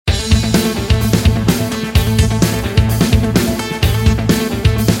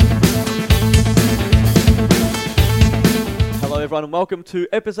everyone, and welcome to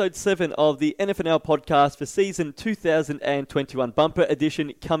episode 7 of the NFNL podcast for season 2021 bumper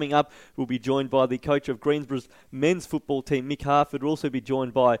edition. Coming up, we'll be joined by the coach of Greensborough's men's football team, Mick Harford. We'll also be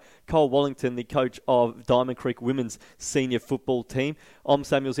joined by Cole Wallington, the coach of Diamond Creek women's senior football team. I'm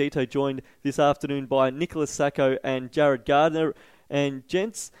Samuel Zito, joined this afternoon by Nicholas Sacco and Jared Gardner. And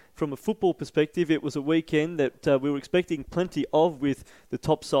gents, from a football perspective, it was a weekend that we were expecting plenty of, with the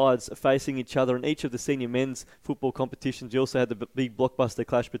top sides facing each other in each of the senior men's football competitions. You also had the big blockbuster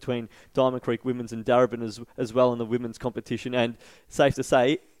clash between Diamond Creek Women's and Darebin as well in the women's competition. And safe to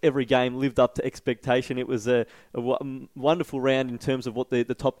say, every game lived up to expectation. It was a wonderful round in terms of what the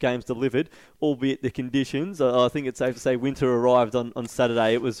top games delivered, albeit the conditions. I think it's safe to say winter arrived on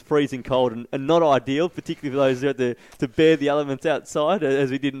Saturday. It was freezing cold and not ideal, particularly for those who had to bear the elements outside,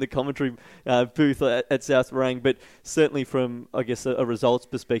 as we did in the commentary booth at South Morang. But certainly from, I guess, a results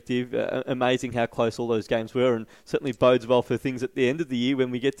perspective, amazing how close all those games were, and certainly bodes well for things at the end of the year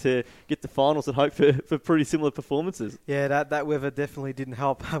when we get to finals and hope for pretty similar performances. Yeah, that weather definitely didn't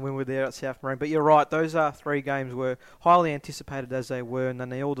help when we were there at South Morang. But you're right, those 3 games were highly anticipated as they were, and then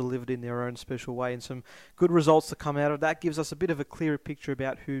they all delivered in their own special way, and some good results to come out of that. Gives us a bit of a clearer picture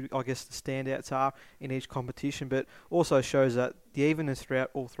about who, I guess, the standouts are in each competition, but also shows that the evenness throughout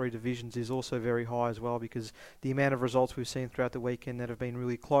all 3 divisions is also very high as well, because the amount of results we've seen throughout the weekend that have been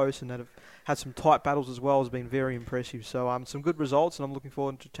really close and that have had some tight battles as well has been very impressive. So some good results, and I'm looking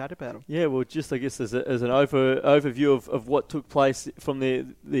forward to chat about them. Yeah, well, just I guess as an overview of what took place from the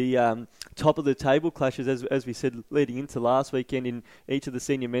top of the table clashes, as we said, leading into last weekend in each of the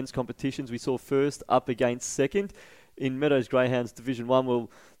senior men's competitions. We saw first up against second in Meadows Greyhounds Division 1. Well,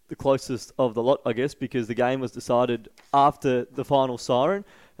 the closest of the lot, I guess, because the game was decided after the final siren.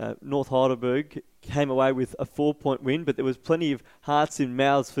 North Heidelberg came away with a 4-point win, but there was plenty of hearts in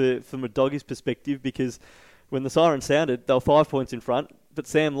mouths from a doggies perspective, because when the siren sounded, they were 5 points in front, but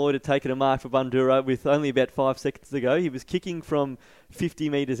Sam Lloyd had taken a mark for Bundoora with only about 5 seconds to go. He was kicking from 50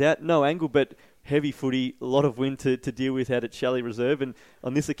 metres out, no angle, but heavy footy, a lot of wind to deal with out at Shelley Reserve. And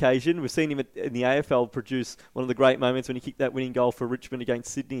on this occasion, we've seen him in the AFL produce one of the great moments when he kicked that winning goal for Richmond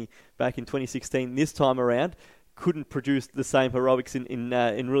against Sydney back in 2016. This time around, couldn't produce the same heroics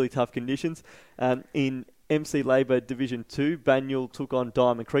in really tough conditions. In MC Labour Division 2, Banyule took on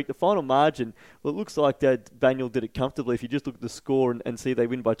Diamond Creek. The final margin, well, it looks like that Banyule did it comfortably if you just look at the score and see they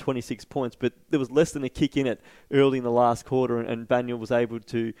win by 26 points, but there was less than a kick in it early in the last quarter, and Banyule was able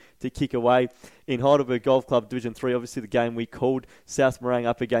to kick away. In Heidelberg Golf Club Division 3, obviously the game we called, South Morang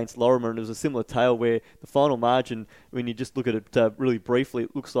up against Lorimer, and it was a similar tale where the final margin, when you just look at it really briefly,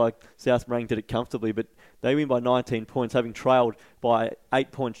 it looks like South Morang did it comfortably, but they win by 19 points, having trailed by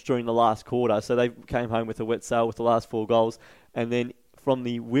 8 points during the last quarter. So they came home with a wet sail with the last 4 goals. And then from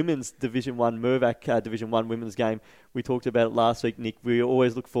the women's Division 1, Mirvac Division 1 women's game, we talked about it last week, Nick. We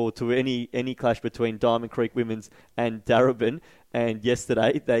always look forward to any clash between Diamond Creek Women's and Darebin. And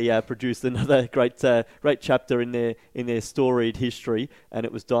yesterday they produced another great chapter in their storied history, and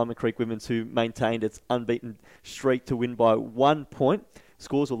it was Diamond Creek Women's who maintained its unbeaten streak to win by 1 point.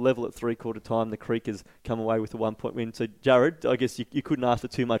 Scores were level at 3/4 time. The Creekers come away with a 1-point win. So, Jared, I guess you couldn't ask for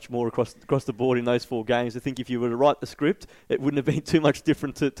too much more across the board in those 4 games. I think if you were to write the script, it wouldn't have been too much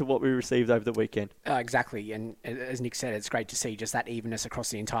different to what we received over the weekend. Exactly. And as Nick said, it's great to see just that evenness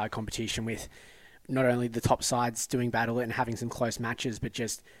across the entire competition, with not only the top sides doing battle and having some close matches, but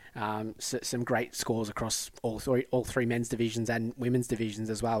just some great scores across all three men's divisions and women's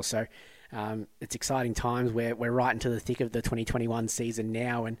divisions as well. So it's exciting times. We're right into the thick of the 2021 season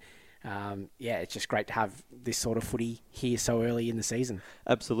now, and it's just great to have this sort of footy here so early in the season.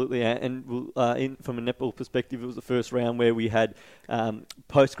 Absolutely, and from a netball perspective, it was the first round where we had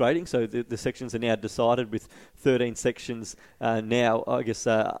post-grading, so the sections are now decided with 13 sections now, I guess,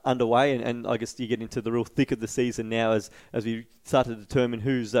 underway, and I guess you get into the real thick of the season now as we start to determine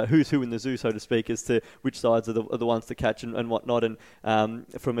who's who in the zoo, so to speak, as to which sides are the ones to catch and whatnot. And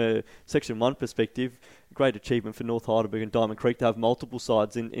from a Section 1 perspective, great achievement for North Heidelberg and Diamond Creek to have multiple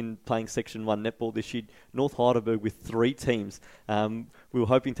sides in playing Section 1 netball this year. North Heidelberg with 3 teams. We were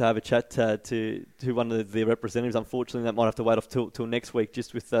hoping to have a chat to one of their representatives. Unfortunately, that might have to wait off till next week,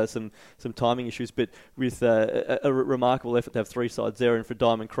 just with some timing issues. But with a remarkable effort to have 3 sides there, and for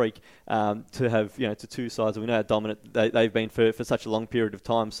Diamond Creek to have to 2 sides. And we know how dominant they've been for such a long period of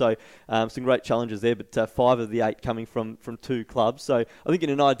time. So some great challenges there. But 5 of the 8 coming from 2 clubs. So I think in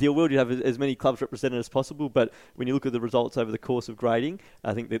an ideal world, you'd have as many clubs represented as possible. But when you look at the results over the course of grading,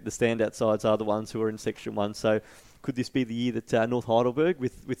 I think that the standout sides are the ones who are in Section 1. So could this be the year that North Heidelberg,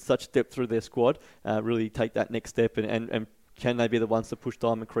 with such depth through their squad, really take that next step and can they be the ones to push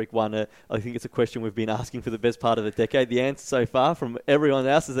Diamond Creek one? I think it's a question we've been asking for the best part of the decade. The answer so far from everyone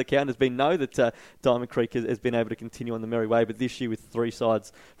else's account has been no, that Diamond Creek has been able to continue on the merry way. But this year, with 3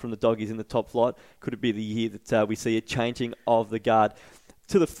 sides from the Doggies in the top flight, could it be the year that we see a changing of the guard?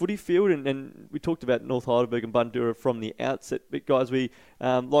 To the footy field, and we talked about North Heidelberg and Bundoora from the outset, but guys, we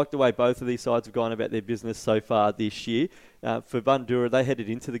like the way both of these sides have gone about their business so far this year. For Bundoora, they headed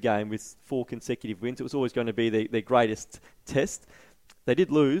into the game with 4 consecutive wins. It was always going to be their greatest test. They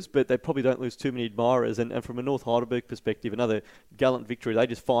did lose, but they probably don't lose too many admirers. And from a North Heidelberg perspective, another gallant victory. They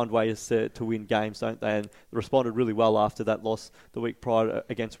just find ways to win games, don't they? And they responded really well after that loss the week prior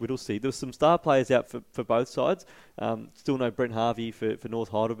against Whittlesea. There were some star players out for both sides. Still no Brent Harvey for North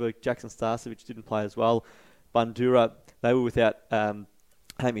Heidelberg. Jackson Starcevich didn't play as well. Bundoora, they were without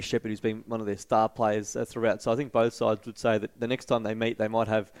Hamish Shepherd, who's been one of their star players throughout. So I think both sides would say that the next time they meet, they might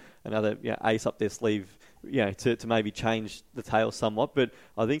have another ace up their sleeve, to maybe change the tale somewhat. But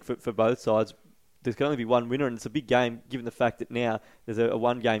I think for both sides, there's going to be one winner, and it's a big game given the fact that now there's a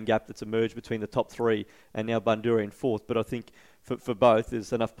 1-game gap that's emerged between the top 3 and now Bundoora in 4th. But I think for both,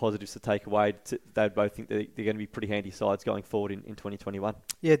 there's enough positives to take away. They both think they're going to be pretty handy sides going forward in 2021.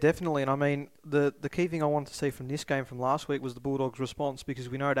 Yeah, definitely. And I mean, the key thing I wanted to see from this game from last week was the Bulldogs' response, because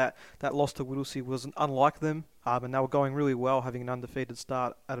we know that loss to Whittlesea wasn't unlike them, and they were going really well, having an undefeated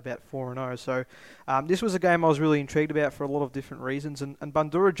start at about 4-0. So this was a game I was really intrigued about for a lot of different reasons. And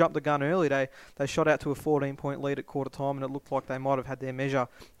Bundoora jumped the gun early. They shot out to a 14-point lead at quarter time, and it looked like they might have had their measure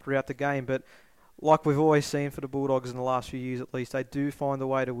throughout the game. But like we've always seen for the Bulldogs in the last few years at least, they do find a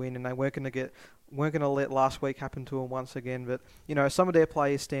way to win, and they weren't going to let last week happen to them once again. But some of their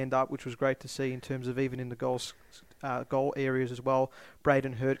players stand up, which was great to see in terms of even in the goal areas as well.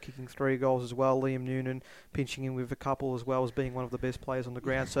 Braden Hurt kicking 3 goals as well. Liam Noonan pinching in with a couple as well as being one of the best players on the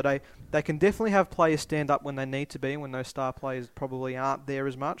ground. So they can definitely have players stand up when they need to be, when those star players probably aren't there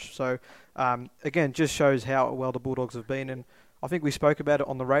as much. So again, just shows how well the Bulldogs have been. And I think we spoke about it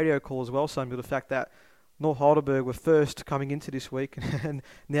on the radio call as well, Sam, with the fact that North Heidelberg were first coming into this week and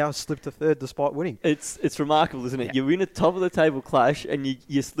now slipped to 3rd despite winning. It's remarkable, isn't it? Yeah. You win a top-of-the-table clash and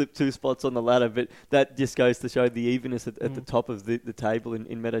you slip 2 spots on the ladder, but that just goes to show the evenness at the top of the table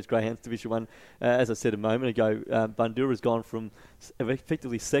in Meadows Greyhounds Division 1. As I said a moment ago, Bundoora has gone from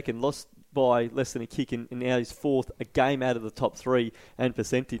effectively 2nd, lost by less than a kick, and now he's 4th, a game out of the top 3 and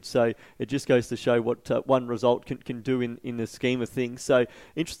percentage. So it just goes to show what one result can do in the scheme of things. So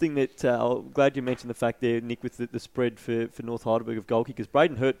interesting that I'm glad you mentioned the fact there, Nick, with the spread for North Heidelberg of goal kickers.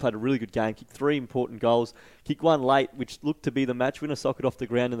 Braden Hurt played a really good game, kicked 3 important goals, kicked 1 late, which looked to be the match winner, socket off the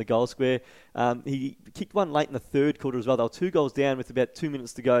ground in the goal square. He kicked 1 late in the 3rd quarter as well. They were 2 goals down with about 2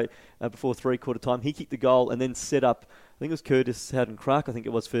 minutes to go before 3-quarter time. He kicked the goal and then set up, I think it was Curtis Howden-Crack, I think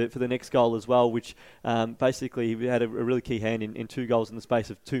it was, for the next goal as well, which basically he had a really key hand in 2 goals in the space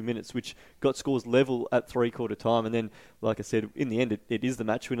of 2 minutes, which got scores level at 3-quarter time. And then, like I said, in the end, it is the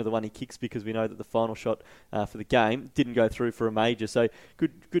match winner, the one he kicks, because we know that the final shot for the game didn't go through for a major. So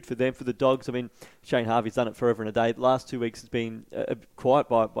good for them. For the Dogs, I mean, Shane Harvey's done it forever and a day. The last 2 weeks has been quiet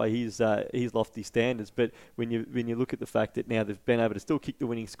by his lofty standards. But when you look at the fact that now they've been able to still kick the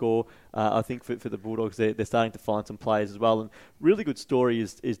winning score, I think for the Bulldogs, they're starting to find some players as well. And really good story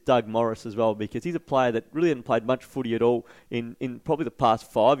is Doug Morris as well, because he's a player that really hadn't played much footy at all in probably the past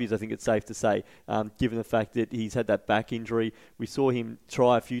 5 years, I think it's safe to say, given the fact that he's had that back injury. We saw him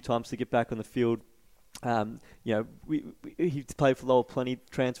try a few times to get back on the field. He played for Lowell Plenty,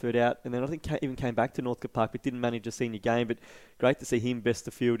 transferred out, and then I think even came back to Northcote Park, but didn't manage a senior game. But great to see him best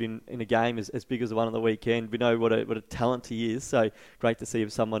the field in a game as big as the one on the weekend. We know what a talent he is, so great to see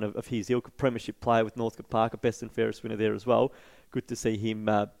someone of his ilk, a premiership player with Northcote Park, a best and fairest winner there as well. Good to see him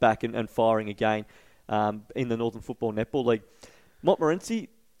back and firing again in the Northern Football Netball League. Montmorency,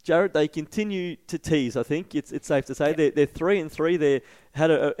 Jared, they continue to tease, I think. It's safe to say. They're 3-3. They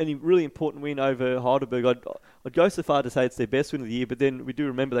had a really important win over Heidelberg. I'd go so far to say it's their best win of the year, but then we do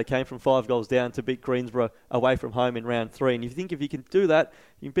remember they came from 5 goals down to beat Greensborough away from home in round 3. And if you can do that,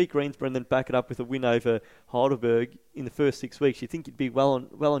 you can beat Greensborough and then back it up with a win over Heidelberg in the first 6 weeks, you think you'd be well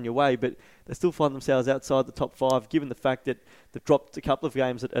on your way, but they still find themselves outside the top 5, given the fact that they've dropped a couple of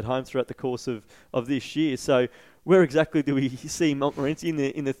games at home throughout the course of this year. So where exactly do we see Montmorency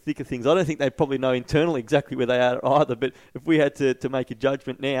in the thick of things? I don't think they probably know internally exactly where they are either, but if we had to make a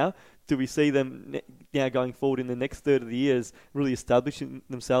judgment now, do we see them now going forward in the next third of the year as really establishing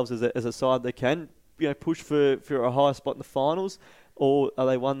themselves as a side that can push for a higher spot in the finals? or are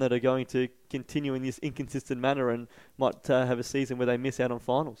they one that are going to continue in this inconsistent manner and might have a season where they miss out on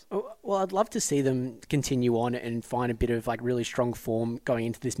finals? Well, I'd love to see them continue on and find a bit of really strong form going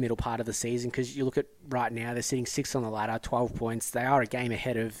into this middle part of the season, because you look at right now, they're sitting 6th on the ladder, 12 points. They are a game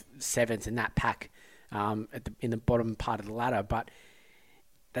ahead of 7th in that pack in the bottom part of the ladder, but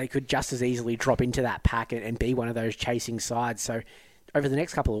they could just as easily drop into that pack and be one of those chasing sides. So over the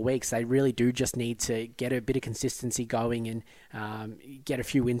next couple of weeks, they really do just need to get a bit of consistency going and get a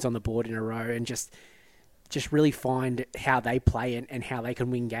few wins on the board in a row and just really find how they play and how they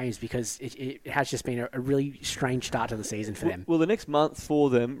can win games, because it has just been a really strange start to the season for them. Well, the next month for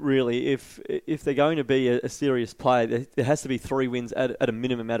them, really, if they're going to be a serious player, there has to be 3 wins at a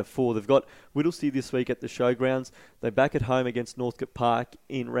minimum out of 4. They've got Whittlesea this week at the Showgrounds. They're back at home against Northcote Park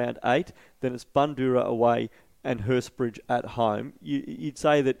in round 8. Then it's Bundoora away and Hurstbridge at home. You'd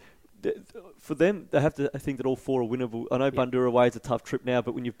say that for them, they have to think that all 4 are winnable. I know Bundoora away is a tough trip now,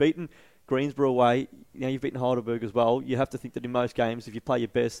 but when you've beaten Greensborough away, you've beaten Heidelberg as well, you have to think that in most games, if you play your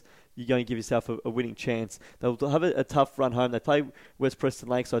best, you're going to give yourself a winning chance. They'll have a tough run home. They play West Preston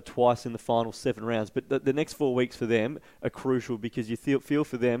Lakeside twice in the final 7 rounds, but the next 4 weeks for them are crucial, because you feel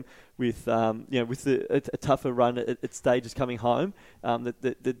for them with a tougher run at stages coming home.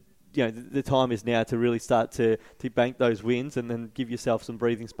 The time is now to really start to bank those wins and then give yourself some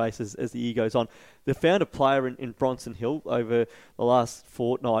breathing space as the year goes on. They found a player in Bronson Hill over the last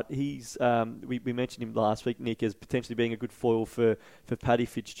fortnight. He's we mentioned him last week, Nick, as potentially being a good foil for Paddy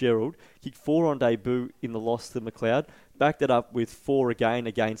Fitzgerald. Kicked 4 on debut in the loss to McLeod. Backed it up with 4 again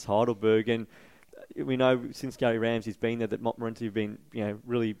against Heidelberg. And we know since Gary Ramsey's been there that Montmorency have been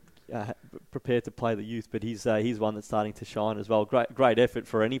really prepared to play the youth, but he's one that's starting to shine as well. Great effort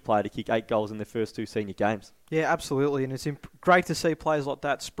for any player to kick 8 goals in their first 2 senior games. Yeah, absolutely, and it's great to see players like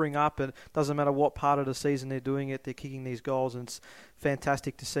that spring up, and it doesn't matter what part of the season they're doing it, they're kicking these goals, and it's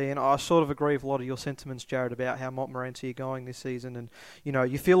fantastic to see. And I sort of agree with a lot of your sentiments, Jared, about how Montmorency are going this season, and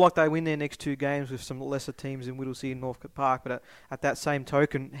you feel like they win their next 2 games with some lesser teams in Whittlesea and Northcote Park, but at that same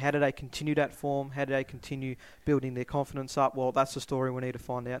token, how do they continue that form? How do they continue building their confidence up? Well, that's the story we need to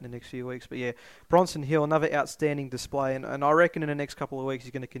find out in the next few weeks. But yeah, Bronson Hill, another outstanding display, and I reckon in the next couple of weeks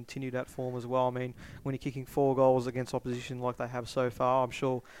he's going to continue that form as well. I mean, when you're kicking 4 goals against opposition like they have so far, I'm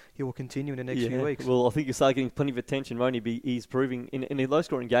sure he will continue in the next few weeks. Well, I think you'll start getting plenty of attention, won't he? He's proving in a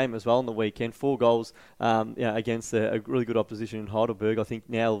low-scoring game as well on the weekend. 4 goals against a really good opposition in Heidelberg. I think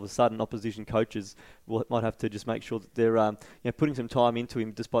now all of a sudden opposition coaches might have to just make sure that they're putting some time into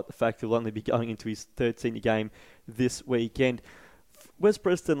him, despite the fact he'll only be going into his 3rd senior game this weekend. West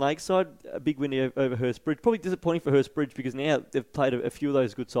Preston Lakeside, a big win over Hurstbridge. Probably disappointing for Hurstbridge, because now they've played a few of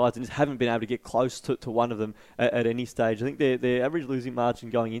those good sides and just haven't been able to get close to one of them at any stage. I think their average losing margin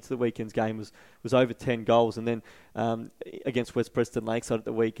going into the weekend's game was over 10 goals. And then against West Preston Lakeside at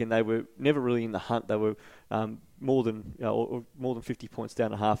the weekend, they were never really in the hunt. They were more than 50 points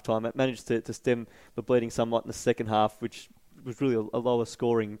down at half-time. It managed to stem the bleeding somewhat in the second half, which was really a lower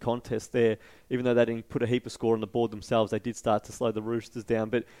scoring contest there. Even though they didn't put a heap of score on the board themselves, they did start to slow the Roosters down.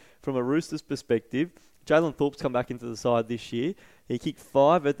 But from a Roosters perspective, Jalen Thorpe's come back into the side this year. He kicked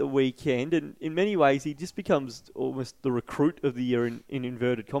 5 at the weekend, and in many ways he just becomes almost the recruit of the year in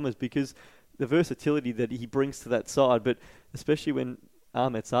inverted commas, because the versatility that he brings to that side, but especially when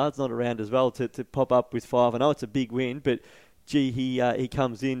Ahmed Saad's not around as well, to pop up with 5. I know it's a big win, but he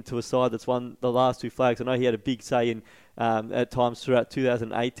comes into a side that's won the last 2 flags. I know he had a big say in at times throughout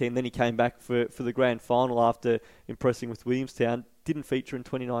 2018. Then he came back for the grand final after impressing with Williamstown. Didn't feature in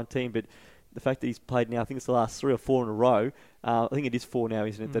 2019, but the fact that he's played now, I think it's the last 3 or 4 in a row. I think it is 4 now,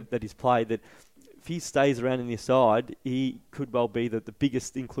 isn't it, that he's played. That if he stays around in this side, he could well be the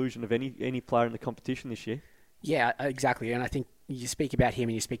biggest inclusion of any player in the competition this year. Yeah, exactly. And I think you speak about him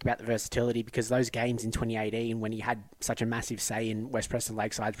and you speak about the versatility, because those games in 2018 when he had such a massive say in West Preston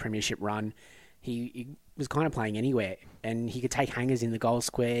Lakeside's premiership run, he was kind of playing anywhere, and he could take hangers in the goal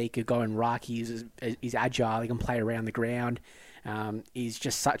square, he could go and ruck, he's agile, he can play around the ground. He's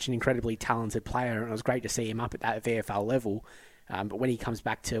just such an incredibly talented player, and it was great to see him up at that VFL level. But when he comes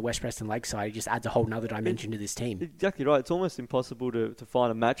back to West Preston Lakeside, he just adds a whole nother dimension to this team. Exactly right. It's almost impossible to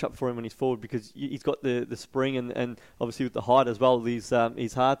find a matchup for him when he's forward, because he's got the spring and obviously with the height as well. He's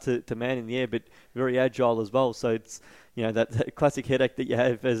hard to man in the air, but very agile as well. So it's that classic headache that you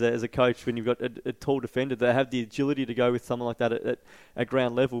have as a coach when you've got a tall defender. They have the agility to go with someone like that at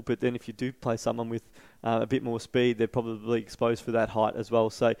ground level, but then if you do play someone with a bit more speed, they're probably exposed for that height as well.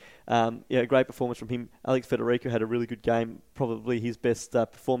 So, great performance from him. Alex Federico had a really good game, probably his best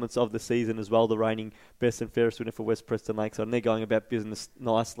performance of the season as well, the reigning best and fairest winner for West Preston Lakeside. And they're going about business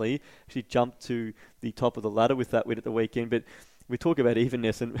nicely. Actually jumped to the top of the ladder with that win at the weekend. But we talk about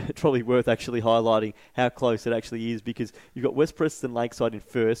evenness, and it's probably worth actually highlighting how close it actually is, because you've got West Preston Lakeside in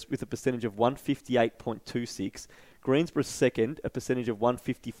first with a percentage of 158.26, Greensboro second, a percentage of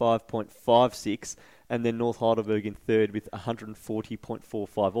 155.56, and then North Heidelberg in third with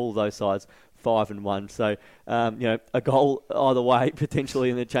 140.45. All of those sides 5-1. So, a goal either way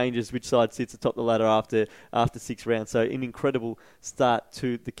potentially, and it changes which side sits atop the ladder after 6 rounds. So, an incredible start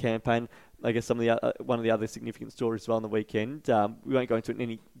to the campaign. I guess one of the other significant stories as well on the weekend. We won't go into it in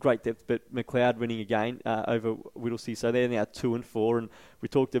any great depth, but McLeod winning again over Whittlesea. So they're now 2-4, and we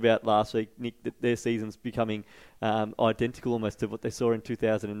talked about last week, Nick, that their season's becoming identical almost to what they saw in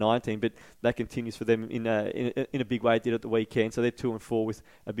 2019. But that continues for them in a big way. It did at the weekend. So they're 2-4 with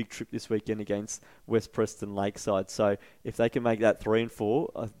a big trip this weekend against West Preston Lakeside. So if they can make that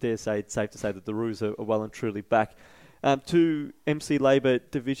 3-4, I dare say it's safe to say that the Roos are well and truly back. To MC Labour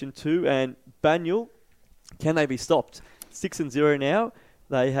Division 2 and Banyule, can they be stopped? 6-0 now.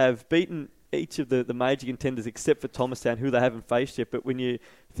 They have beaten each of the major contenders except for Thomastown, who they haven't faced yet. But when you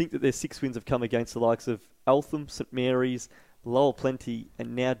think that their 6 wins have come against the likes of Eltham, St Mary's, Lowell Plenty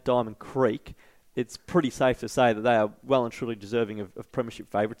and now Diamond Creek, it's pretty safe to say that they are well and truly deserving of premiership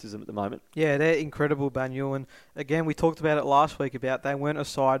favouritism at the moment. Yeah, they're incredible, Banyule. And again, we talked about it last week about they weren't a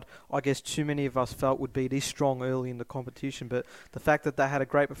side I guess too many of us felt would be this strong early in the competition. But the fact that they had a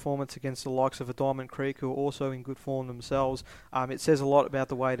great performance against the likes of a Diamond Creek, who are also in good form themselves, it says a lot about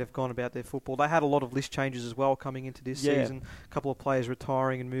the way they've gone about their football. They had a lot of list changes as well coming into this season, a couple of players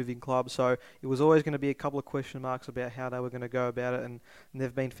retiring and moving clubs. So it was always going to be a couple of question marks about how they were going to go about it. And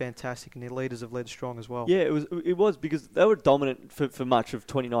they've been fantastic, and their leaders have led strong as well. Yeah, it was because they were dominant for much of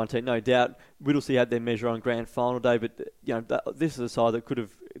 2019, no doubt. Whittlesea had their measure on grand final day, but this is a side that could have,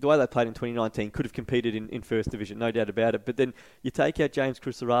 the way they played in 2019, could have competed in First Division, no doubt about it. But then you take out James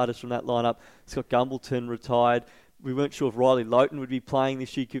Chrysaratis from that lineup. Scott Gumbleton retired. We weren't sure if Riley Loughton would be playing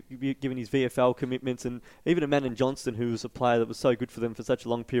this year, given his VFL commitments, and even Amanda Johnston, who was a player that was so good for them for such a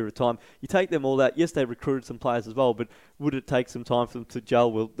long period of time. You take them all out. Yes, they recruited some players as well, but would it take some time for them to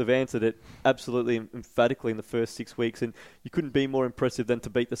gel? Well, they've answered it absolutely emphatically in the first 6 weeks, and you couldn't be more impressive than to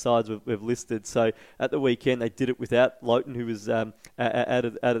beat the sides we've listed. So at the weekend, they did it without Loughton, who was out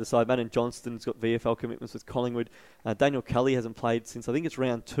of the side. Amanda Johnston's got VFL commitments with Collingwood. Daniel Cully hasn't played since, I think it's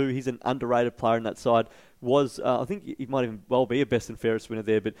round 2. He's an underrated player in that side. I think he might even well be a best and fairest winner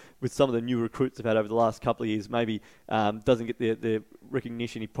there, but with some of the new recruits they've had over the last couple of years, maybe doesn't get the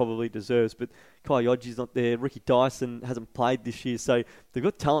recognition he probably deserves. But Kai Yodji's not there. Ricky Dyson hasn't played this year, so they've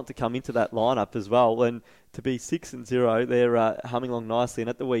got talent to come into that lineup as well. And to be 6-0, they're humming along nicely. And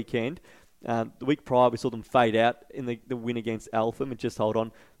at the weekend, the week prior, we saw them fade out in the win against Eltham and just hold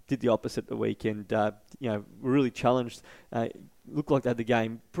on. Did the opposite the weekend. Really challenged. Looked like they had the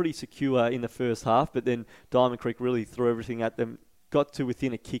game pretty secure in the first half, but then Diamond Creek really threw everything at them. Got to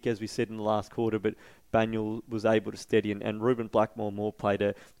within a kick, as we said, in the last quarter, but Banyule was able to steady, and Ruben Blackmore played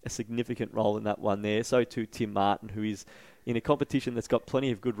a significant role in that one there. So too Tim Martin, who is in a competition that's got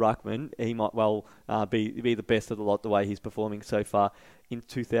plenty of good ruckmen. He might well be the best of the lot the way he's performing so far in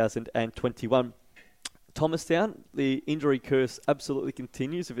 2021. Thomastown, the injury curse absolutely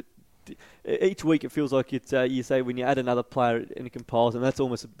continues. Each week it feels like it's, you say when you add another player and it compiles, and that's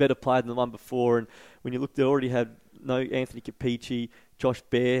almost a better player than the one before. And when you look, they already had no Anthony Capici. Josh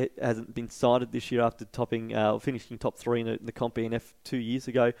Bear hasn't been cited this year after finishing top 3 in the Comp ENF 2 years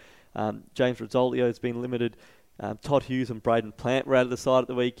ago. James Rizzolio has been limited. Todd Hughes and Braden Plant were out of the side at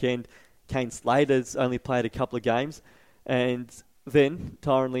the weekend. Kane Slater's only played a couple of games. And then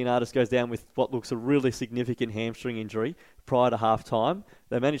Tyron Leonardis goes down with what looks a really significant hamstring injury prior to half-time.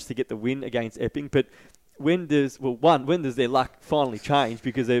 They managed to get the win against Epping, but when does their luck finally change,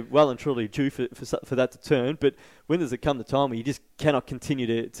 because they're well and truly due for that to turn, but when does it come the time where you just cannot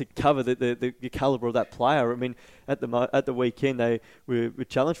continue to cover the calibre of that player? I mean, at the weekend they were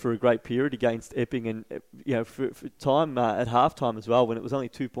challenged for a great period against Epping, and for time at half-time as well, when it was only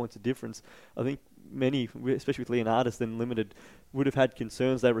 2 points of difference. I think many, especially with Leonardis then limited, would have had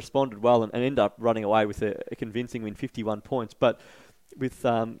concerns. They responded well and ended up running away with a convincing win, 51 points. But with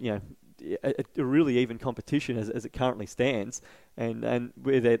a really even competition as it currently stands, and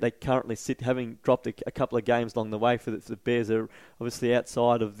where they currently sit, having dropped a couple of games along the way for the Bears, are obviously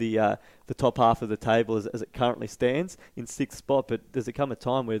outside of the top half of the table as it currently stands in 6th spot. But does there come a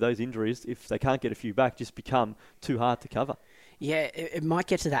time where those injuries, if they can't get a few back, just become too hard to cover? Yeah, it might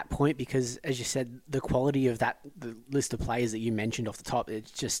get to that point because, as you said, the quality of the list of players that you mentioned off the top,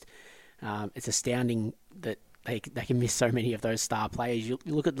 it's just it's astounding that they can miss so many of those star players. You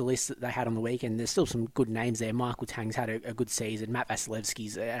look at the list that they had on the weekend, there's still some good names there. Michael Tang's had a good season. Matt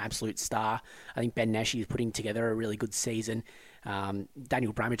Vasilevsky's an absolute star. I think Ben Neshi is putting together a really good season.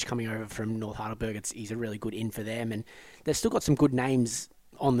 Daniel Bramage coming over from North Heidelberg, he's a really good in for them. And they've still got some good names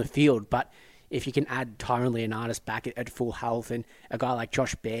on the field, but if you can add Tyrone Leonardis back at full health and a guy like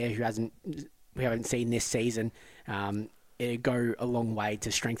Josh Baer, we haven't seen this season, it'd go a long way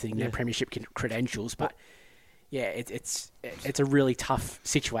to strengthening their premiership credentials. But yeah, it's a really tough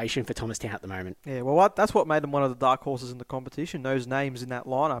situation for Thomastown at the moment. Yeah, well, that's what made them one of the dark horses in the competition, those names in that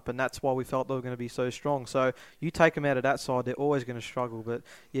lineup, and that's why we felt they were going to be so strong. So you take them out of that side, they're always going to struggle. But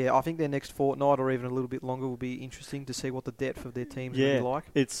yeah, I think their next fortnight or even a little bit longer will be interesting to see what the depth of their team's going to be like.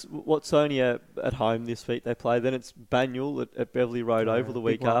 It's Watsonia at home this week they play. Then it's Banyule at Beverly Road Oval the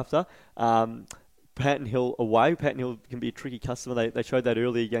week after. Panton Hill away. Panton Hill can be a tricky customer. They showed that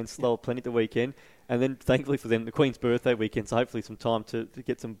early against Lower Plenty at the weekend. And then, thankfully for them, the Queen's birthday weekend, so hopefully some time to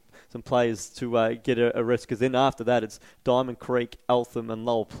get some players to get a rest, because then after that it's Diamond Creek, Eltham and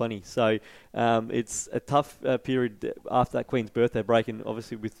Lower Plenty. So it's a tough period after that Queen's birthday break, and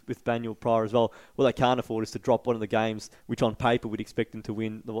obviously with Banyule prior as well. What they can't afford is to drop one of the games, which on paper we'd expect them to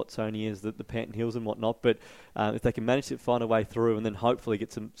win, the Watsonians, the Panton Hills and whatnot. But if they can manage to find a way through and then hopefully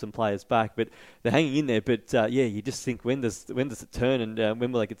get some players back. But they're hanging in there. But you just think, when does it turn, and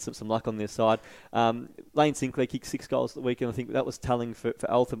when will they get some luck on their side? Lane Sinclair kicked 6 goals the weekend. I think that was telling for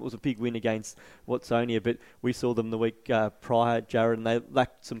Eltham. It was a big win against Watsonia, but we saw them the week prior, Jared, and they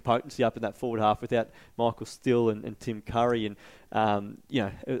lacked some potency up in that forward half without Michael Still and Tim Curry. And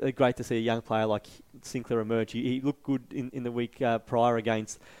great to see a young player like Sinclair emerge. He looked good in the week prior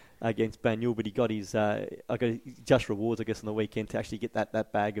against Banyule, but he got his just rewards, I guess, on the weekend to actually get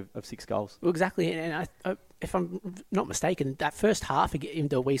that bag of 6 goals. Well, exactly, and I, if I'm not mistaken, that first half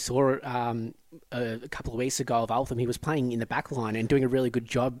that we saw a couple of weeks ago of Eltham, he was playing in the back line and doing a really good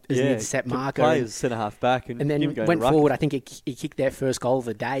job as an intercept marker. Play as centre half back, and then went forward. I think he kicked their first goal of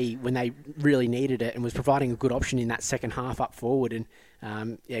the day when they really needed it, and was providing a good option in that second half up forward.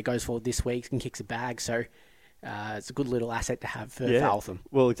 And goes forward this week and kicks a bag. So. It's a good little asset to have for Eltham.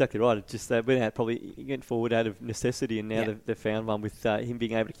 Well, exactly right. It's just went out probably getting forward out of necessity, and now they've found one with him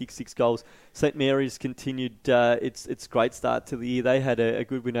being able to kick 6 goals. St Mary's continued its great start to the year. They had a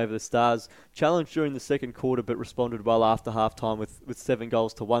good win over the Stars, challenged during the second quarter, but responded well after half-time with 7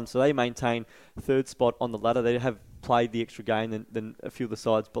 goals to 1. So they maintain third spot on the ladder. They have played the extra game than a few of the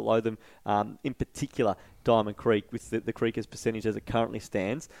sides below them, in particular Diamond Creek, with the Creekers percentage as it currently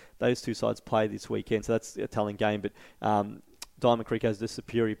stands. Those two sides play this weekend, so that's a telling game. But Diamond Creek has the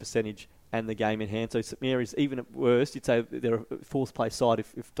superior percentage and the game in hand. So St Mary's, even at worst, you'd say they're a fourth place side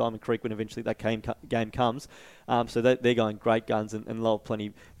if Diamond Creek, when eventually that game comes. So they're going great guns, and Lower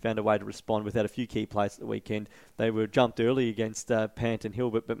Plenty found a way to respond without a few key players at the weekend. They were jumped early against Panton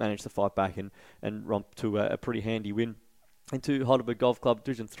Hill, but managed to fight back and romp to a pretty handy win into Heidelberg Golf Club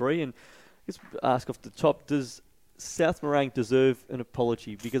Division 3. And let's ask off the top, does South Morang deserve an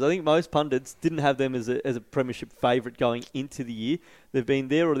apology? Because I think most pundits didn't have them as a premiership favourite going into the year. They've been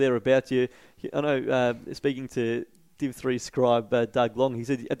there or thereabouts. I know, speaking to Div 3 scribe Doug Long, he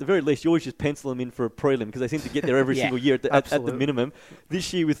said at the very least you always just pencil them in for a prelim, because they seem to get there every single year at the minimum.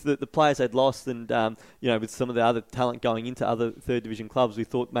 This year, with the players they'd lost, and with some of the other talent going into other third division clubs, we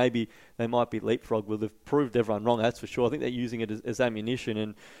thought maybe they might be leapfrog. Well, they've proved everyone wrong, that's for sure. I think they're using it as ammunition,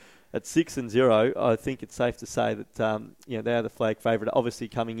 and at 6-0, I think it's safe to say that they are the flag favourite. Obviously,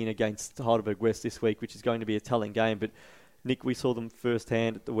 coming in against Heidelberg West this week, which is going to be a telling game. But Nick, we saw them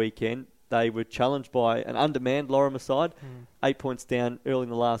firsthand at the weekend. They were challenged by an undermanned Lorimer side, 8 points down early in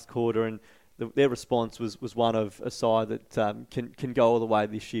the last quarter, and their response was one of a side that can go all the way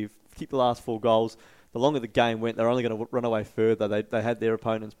this year. Kick the last 4 goals. The longer the game went, they're only going to run away further. They had their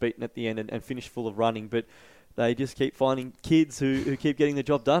opponents beaten at the end and finished full of running, but they just keep finding kids who keep getting the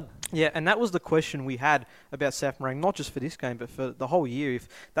job done. Yeah, and that was the question we had about South Morang, not just for this game, but for the whole year. If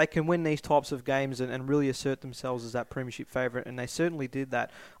they can win these types of games and really assert themselves as that premiership favourite, and they certainly did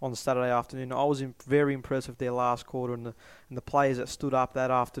that on Saturday afternoon. I was very impressed with their last quarter and the players that stood up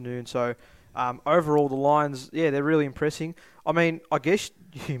that afternoon. So overall, the Lions, they're really impressing. I mean, I guess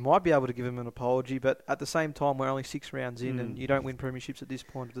you might be able to give them an apology, but at the same time, we're only 6 rounds in and you don't win premierships at this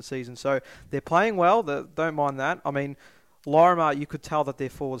point of the season. So they're playing well. Don't mind that. I mean, Lorimer, you could tell that their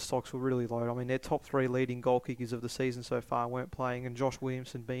forward stocks were really low. I mean, their top 3 leading goal kickers of the season so far weren't playing, and Josh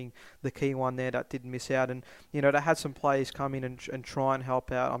Williamson being the key one there that didn't miss out. And, they had some players come in and try and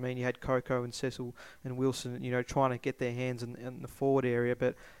help out. I mean, you had Coco and Cecil and Wilson, trying to get their hands in the forward area.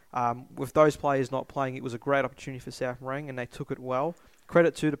 But with those players not playing, it was a great opportunity for South Morang, and they took it well.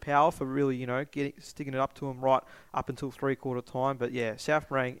 credit to Power for really, sticking it up to them right up until 3/4 time. But yeah, South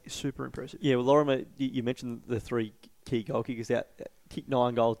Morang is super impressive. Yeah, well, Lorimer, you mentioned the three key goal kickers out. Kicked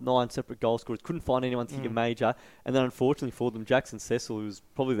 9 goals, 9 separate goal scorers. Couldn't find anyone to kick a major. And then unfortunately for them, Jackson Cecil, who was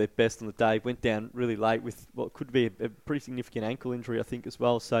probably their best on the day, went down really late with what could be a pretty significant ankle injury, I think, as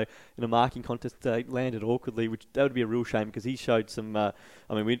well. So in a marking contest, they landed awkwardly, which that would be a real shame because he showed some...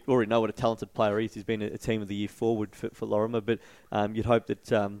 we already know what a talented player he is. He's been a team of the year forward for Lorimer, but you'd hope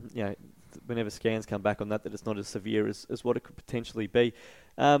that, whenever scans come back on that it's not as severe as what it could potentially be.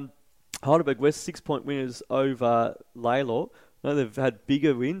 Heidelberg West, 6-point winners over Laylaw. No, they've had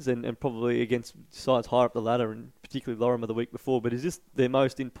bigger wins and probably against sides higher up the ladder, and particularly Lorimer the week before. But is this their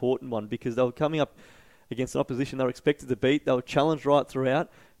most important one? Because they were coming up against an opposition they were expected to beat. They were challenged right throughout,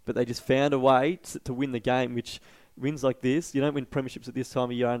 but they just found a way to win the game, which... Wins like this, you don't win premierships at this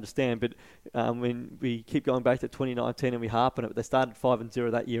time of year, I understand, but when we keep going back to 2019 and we harp on it, they started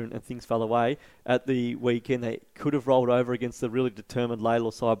 5-0 that year and things fell away. At the weekend, they could have rolled over against the really determined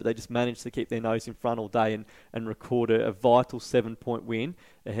Laylaw side, but they just managed to keep their nose in front all day and record a vital 7-point win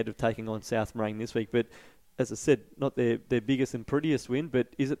ahead of taking on South Morang this week. But as I said, not their biggest and prettiest win, but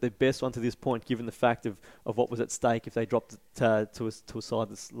is it their best one to this point, given the fact of what was at stake if they dropped it to a side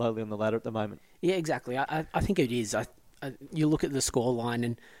that's lowly on the ladder at the moment? Yeah, exactly. I think it is. You look at the scoreline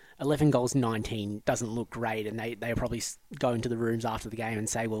and 11 goals, 19 doesn't look great, and they probably go into the rooms after the game and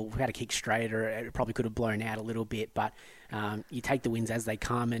say, well, we had a kick straight, or it probably could have blown out a little bit. But you take the wins as they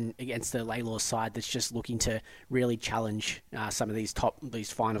come, and against the Laylaw side that's just looking to really challenge some of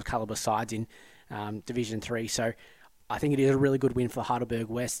these final caliber sides in Division 3. So I think it is a really good win for Heidelberg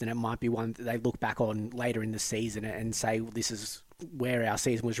West, and it might be one that they look back on later in the season and say, well, this is where our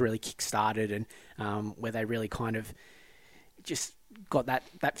season was really kick-started, and where they really kind of just got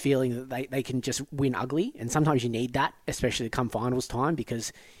that feeling that they can just win ugly. And sometimes you need that, especially come finals time,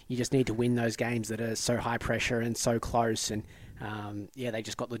 because you just need to win those games that are so high pressure and so close. And they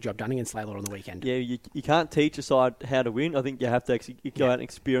just got the job done against Laylaw on the weekend. Yeah, you can't teach a side how to win. I think you have to actually go out and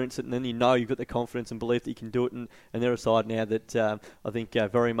experience it, and then you've got the confidence and belief that you can do it. And they're a side now that I think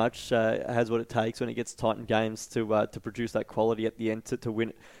very much has what it takes when it gets tight in games to produce that quality at the end to win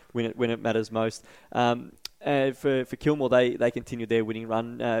it when it matters most. For Kilmore, they continued their winning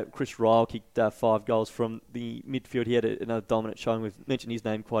run. Chris Ryle kicked 5 goals from the midfield. He had another dominant showing. We've mentioned his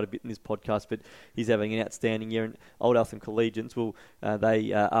name quite a bit in this podcast, but he's having an outstanding year. And Old Eltham Collegians,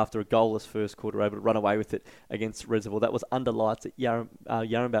 they after a goalless first quarter, were able to run away with it against Reservoir. That was under lights at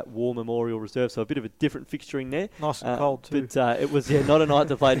Yarrambat War Memorial Reserve, so a bit of a different fixturing there. Nice and cold too. But it was not a night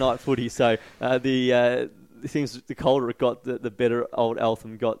to play night footy. So the colder it got, the better Old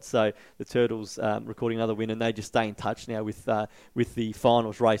Eltham got. So the Turtles recording another win, and they just stay in touch now with the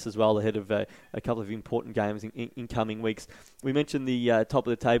finals race as well, ahead of a couple of important games in coming weeks. We mentioned the top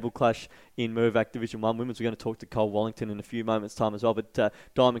of the table clash in Mirvac Division 1 Women's. We're going to talk to Cole Wallington in a few moments' time as well. But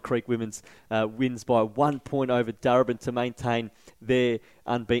Diamond Creek Women's wins by 1 point over Darebin to maintain their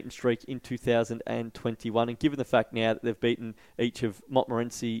unbeaten streak in 2021. And given the fact now that they've beaten each of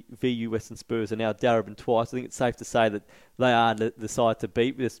Montmorency, VU, Western Spurs, and now Darebin twice, I think it's safe to say that they are the side to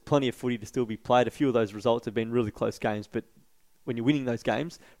beat. There's plenty of footy to still be played. A few of those results have been really close games, but when you're winning those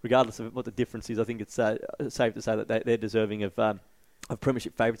games, regardless of what the difference is, I think it's safe to say that they're deserving of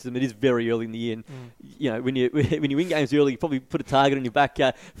premiership favouritism. It is very early in the year, and when you win games early, you probably put a target on your back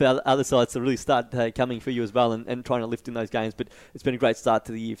for other sides to really start coming for you as well and trying to lift in those games. But it's been a great start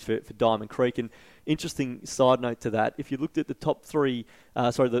to the year for Diamond Creek. And interesting side note to that, if you looked at the top three,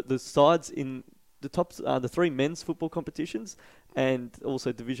 the sides in the top, the 3 men's football competitions and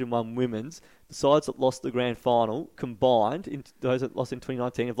also Division 1 women's, the sides that lost the grand final combined, those that lost in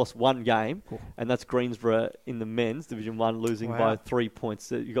 2019, have lost 1 game, and that's Greensborough in the men's Division 1 losing by 3 points.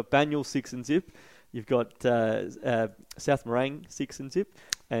 So you've got Banyule 6-0, you've got South Morang 6-0,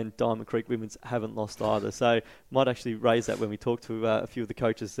 and Diamond Creek Women's haven't lost either. So might actually raise that when we talk to a few of the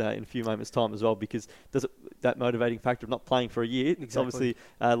coaches in a few moments' time as well, because that motivating factor of not playing for a year, it's obviously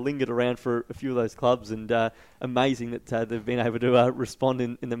lingered around for a few of those clubs, and amazing that they've been able to respond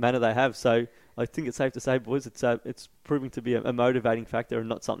in the manner they have. So I think it's safe to say, boys, it's proving to be a motivating factor and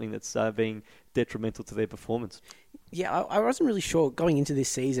not something that's being detrimental to their performance. Yeah, I wasn't really sure going into this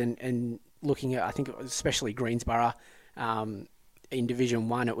season and looking at, I think especially Greensborough, in Division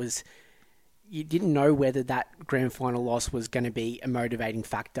 1, you didn't know whether that grand final loss was going to be a motivating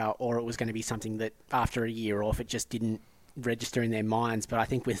factor or it was going to be something that after a year off it just didn't register in their minds. But I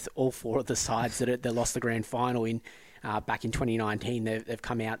think with all 4 of the sides that lost the grand final back in 2019, they've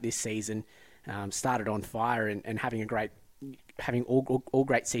come out this season, started on fire and having all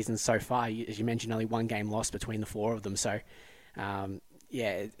great seasons so far. As you mentioned, only 1 game lost between the 4 of them. So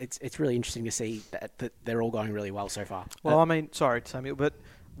yeah, it's really interesting to see that they're all going really well so far. Well, I mean, sorry, Samuel, but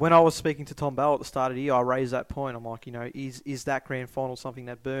when I was speaking to Tom Bell at the start of the year, I raised that point. I'm like, is that grand final something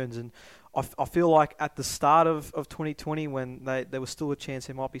that burns? And I feel like at the start of 2020, when there was still a chance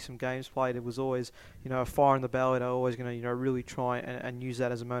there might be some games played, it was always, a fire in the belly. They're always going to, really try and use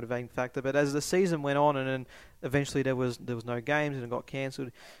that as a motivating factor. But as the season went on, and then eventually there was no games and it got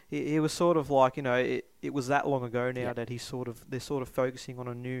cancelled, it was sort of like, it was that long ago now that they're sort of focusing on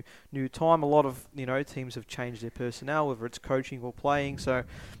a new time. A lot of teams have changed their personnel, whether it's coaching or playing. So,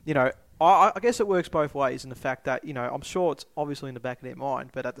 I guess it works both ways in the fact that, I'm sure it's obviously in the back of their mind,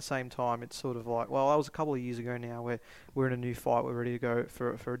 but at the same time, it's sort of like, well, that was a couple of years ago now where we're in a new fight, we're ready to go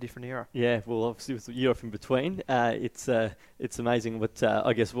for a different era. Yeah, well, obviously with the year off in between, it's amazing what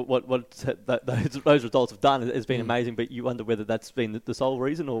I guess what those results have done has been amazing, but you wonder whether that's been the sole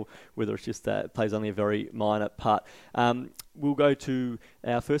reason or whether it's just plays only a very minor part. We'll go to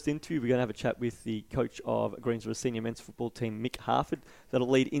our first interview. We're going to have a chat with the coach of Greensborough senior men's football team, Mick Harford. That'll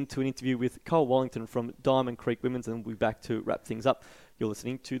lead into an interview with Cole Wallington from Diamond Creek Women's, and we'll be back to wrap things up. You're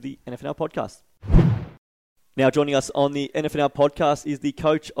listening to the NFNL podcast. Now joining us on the NFNL podcast is the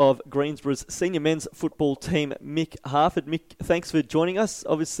coach of Greensborough's senior men's football team, Mick Harford. Mick, thanks for joining us.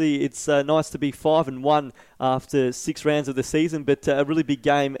 Obviously, it's nice to be 5-1 after 6 rounds of the season, but a really big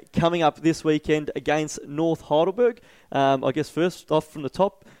game coming up this weekend against North Heidelberg. I guess first off from the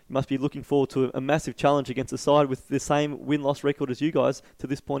top, you must be looking forward to a massive challenge against a side with the same win-loss record as you guys to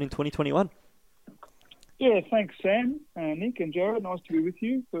this point in 2021. Yeah, thanks, Sam, Nick, and Jared. Nice to be with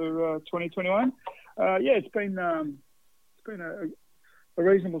you for 2021. It's been a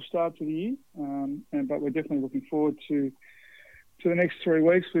reasonable start to the year, but we're definitely looking forward to the next 3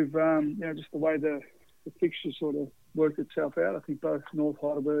 weeks with just the way the fixture sort of worked itself out. I think both North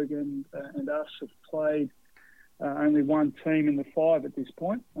Heidelberg and us have played only one team in the 5 at this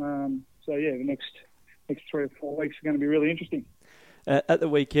point. The next 3 or 4 weeks are going to be really interesting. At the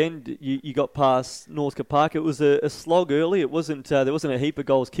weekend, you got past Northcote Park. It was a slog early. It wasn't there wasn't a heap of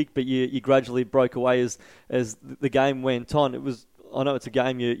goals kicked, but you gradually broke away as the game went on. I know it's a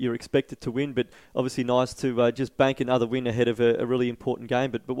game you're expected to win, but obviously nice to just bank another win ahead of a really important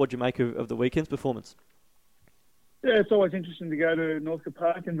game. But what do you make of the weekend's performance? Yeah, it's always interesting to go to Northcote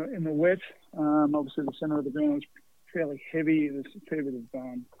Park in the wet. Obviously, the centre of the ground was fairly heavy. There's a fair bit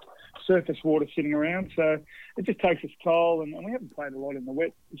of surface water sitting around, so it just takes its toll, and we haven't played a lot in the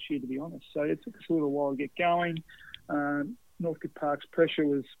wet this year, to be honest, so it took us a little while to get going. Northcote Park's pressure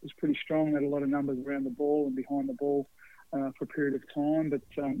was pretty strong. They had a lot of numbers around the ball and behind the ball for a period of time, but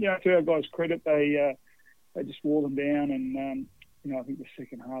to our guys' credit, they just wore them down, and I think the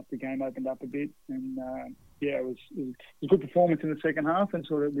second half the game opened up a bit, and it was a good performance in the second half, and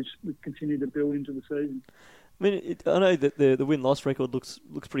sort of we continued to build into the season. I mean, I know that the win-loss record looks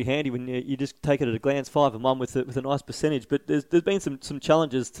pretty handy when you just take it at a glance, 5-1 with a nice percentage. But there's been some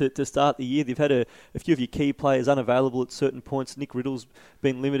challenges to start the year. They've had a few of your key players unavailable at certain points. Nick Riddle's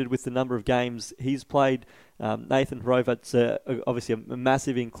been limited with the number of games he's played. Nathan Hrovat's obviously a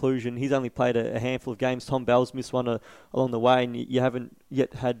massive inclusion. He's only played a handful of games. Tom Bell's missed one along the way, and you haven't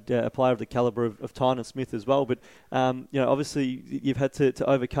yet had a player of the calibre of Tynan Smith as well. But obviously you've had to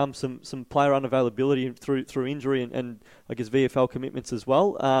overcome some player unavailability through injury and I guess VFL commitments as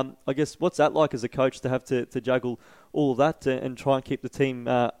well. I guess what's that like as a coach to have to juggle all of that and try and keep the team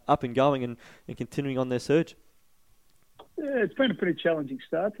up and going and continuing on their surge? Yeah, it's been a pretty challenging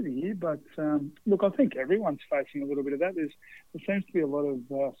start to the year, but look, I think everyone's facing a little bit of that. There seems to be a lot of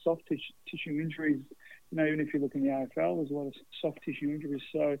soft tissue injuries. Even if you look in the AFL, there's a lot of soft tissue injuries.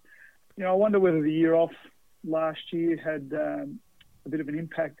 So, I wonder whether the year off last year had a bit of an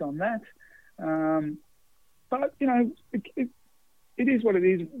impact on that. But it is what it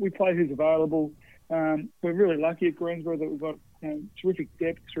is. We play who's available. We're really lucky at Greensborough that we've got terrific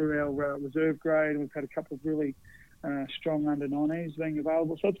depth through our reserve grade, and we've had a couple of really strong under 19s being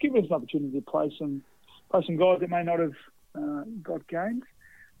available, so it's given us an opportunity to play some guys that may not have got games.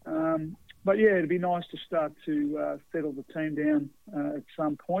 But it'd be nice to start to settle the team down at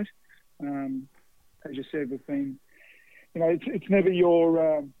some point. As you said, we've been, it's never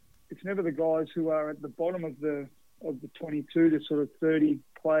the guys who are at the bottom of the 22 to sort of 30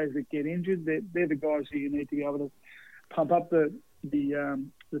 players that get injured. They're the guys who you need to be able to pump up the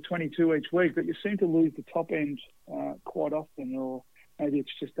 22 each week, but you seem to lose the top end quite often, or maybe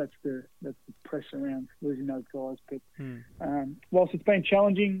it's just that's the press around losing those guys. But whilst it's been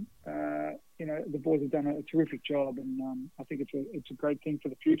challenging, the boys have done a terrific job, and I think it's a great thing for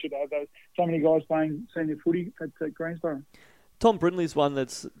the future to have so many guys playing senior footy at Greensborough. Tom Brindley's one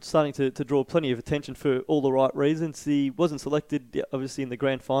that's starting to draw plenty of attention for all the right reasons. He wasn't selected, obviously, in the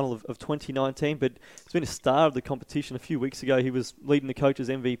grand final of 2019, but he's been a star of the competition. A few weeks ago, he was leading the coaches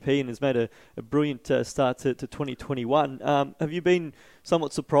MVP and has made a brilliant start to 2021. Have you been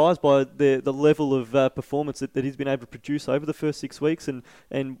somewhat surprised by the level of performance that he's been able to produce over the first 6 weeks, and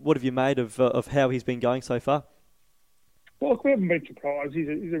what have you made of how he's been going so far? Well, look, we haven't been surprised. He's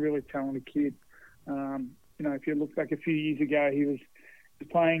a really talented kid. If you look back a few years ago, he was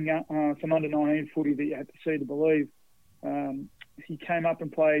playing some under-19 footy that you had to see to believe. He came up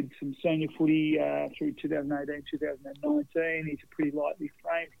and played some senior footy through 2018, 2019. He's a pretty lightly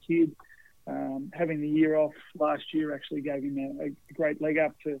framed kid. Having the year off last year actually gave him a great leg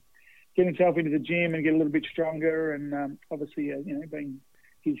up to get himself into the gym and get a little bit stronger. And obviously, being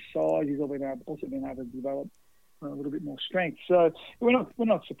his size, he's also been able to develop a little bit more strength. So we're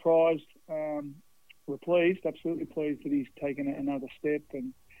not surprised. We're pleased, absolutely pleased that he's taken another step.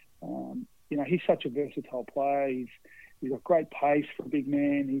 And he's such a versatile player. He's got great pace for a big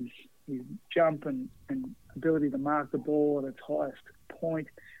man. His jump and ability to mark the ball at its highest point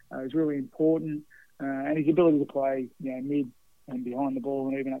is really important. And his ability to play, mid and behind the ball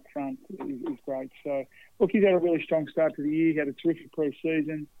and even up front is great. So, look, he's had a really strong start to the year. He had a terrific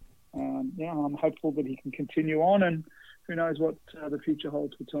pre-season. I'm hopeful that he can continue on, and who knows what the future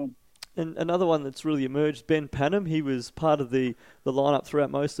holds for Tom. And another one that's really emerged, Ben Panham. He was part of the lineup throughout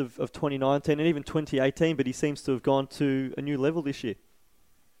most of 2019 and even 2018, but he seems to have gone to a new level this year.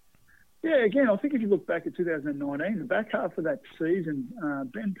 Yeah, again, I think if you look back at 2019, the back half of that season,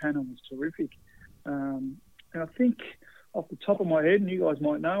 Ben Panham was terrific. And I think off the top of my head, and you guys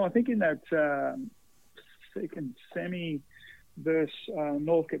might know, I think in that second semi versus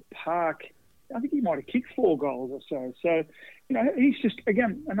Northcote Park, I think he might have kicked 4 goals or so. So, he's just,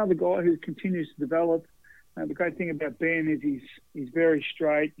 again, another guy who continues to develop. The great thing about Ben is he's very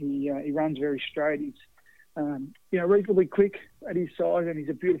straight. He runs very straight. He's, reasonably quick at his size, and he's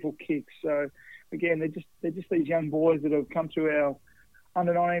a beautiful kick. So, again, they're just these young boys that have come through our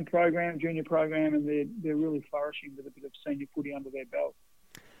under-19 program, junior program, and they're really flourishing with a bit of senior footy under their belt.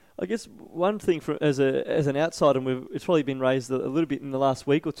 I guess one thing as an outsider, and it's probably been raised a little bit in the last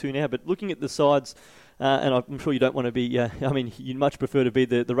week or two now, but looking at the sides, and I'm sure you don't want to be, you'd much prefer to be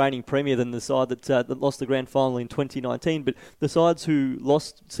the reigning premier than the side that lost the grand final in 2019, but the sides who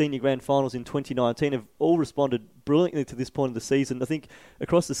lost senior grand finals in 2019 have all responded brilliantly to this point of the season. I think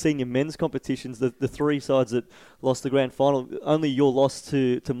across the senior men's competitions, the 3 sides that lost the grand final, only your loss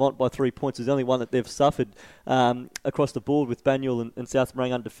to Mont by 3 points is the only one that they've suffered across the board, with Banyule and South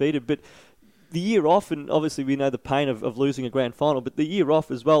Morang undefeated. But the year off, and obviously we know the pain of losing a grand final, but the year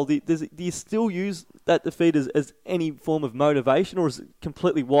off as well, do you still use that defeat as any form of motivation, or is it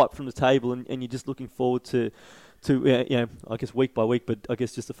completely wiped from the table and you're just looking forward to I guess week by week, but I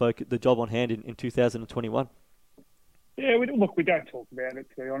guess just the job on hand in 2021? Yeah, we don't talk about it,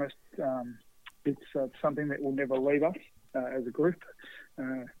 to be honest. It's something that will never leave us as a group.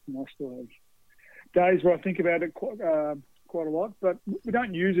 I still have days where I think about it quite a lot, but we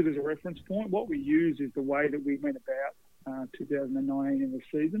don't use it as a reference point. What we use is the way that we went about 2019 in the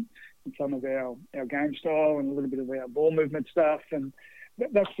season, and some of our game style and a little bit of our ball movement stuff, and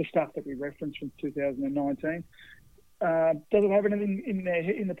that's the stuff that we reference from 2019. Does it have anything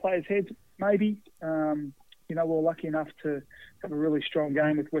in the players' heads? Maybe. We're lucky enough to have a really strong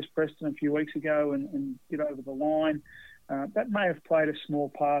game with West Preston a few weeks ago and get over the line. That may have played a small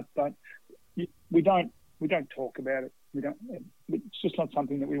part, but we don't talk about it. It's just not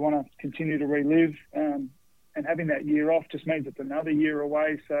something that we want to continue to relive. And having that year off just means it's another year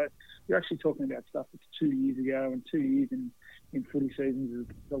away. So you're actually talking about stuff that's 2 years ago, and 2 years in footy seasons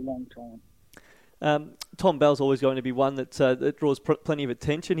is a long time. Tom Bell's always going to be one that draws plenty of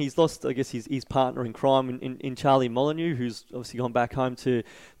attention. He's lost, I guess, his partner in crime in Charlie Molyneux, who's obviously gone back home to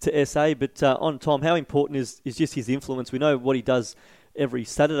SA. But on Tom, how important is just his influence? We know what he does every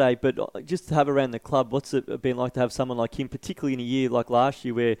Saturday, but just to have around the club, what's it been like to have someone like him, particularly in a year like last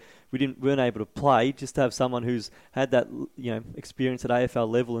year where we weren't able to play, just to have someone who's had that experience at AFL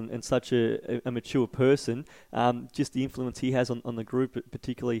level and such a mature person, just the influence he has on the group,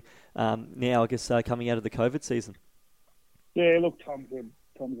 particularly now, I guess, coming out of the COVID season. Yeah, look, Tom's a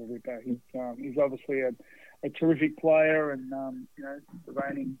ripper. He's obviously a terrific player, and the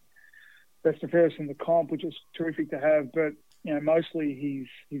reigning best and fairest in the comp, which is terrific to have, but mostly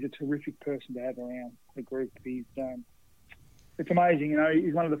he's a terrific person to have around the group. It's amazing,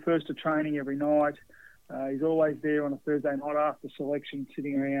 he's one of the first to training every night. He's always there on a Thursday night after selection,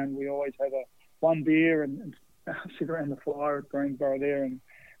 sitting around. We always have one beer and sit around the fire at Greensborough there and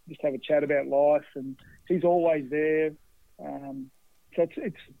just have a chat about life. And he's always there. So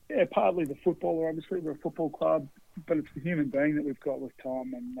it's partly the footballer, obviously. We're a football club, but it's the human being that we've got with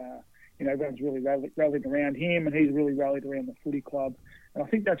Tom. And, everyone's really rallied around him, and he's really rallied around the footy club. And I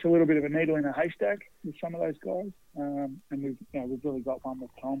think that's a little bit of a needle in a haystack with some of those guys. And we've really got one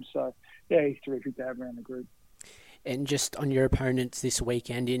with Tom. So, yeah, he's terrific to have around the group. And just on your opponents this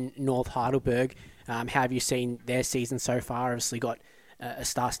weekend in North Heidelberg, how have you seen their season so far? Obviously got a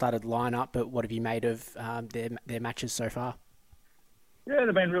star-studded lineup, but what have you made of their matches so far? Yeah,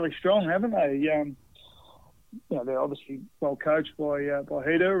 they've been really strong, haven't they? They're obviously well coached by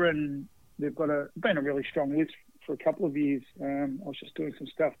Heater, and they've been a really strong list for a couple of years. I was just doing some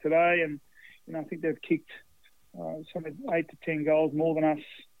stuff today, and I think they've kicked some 8 to 10 goals more than us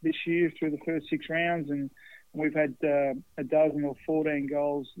this year through the first 6 rounds, and we've had a dozen or 14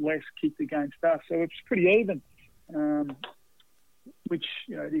 goals less kicked against us, so it's pretty even. Which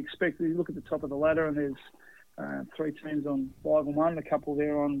you expect. You look at the top of the ladder, and there's 3 teams on 5-1, a couple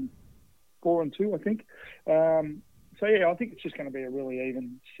there on 4-2, I think. I think it's just going to be a really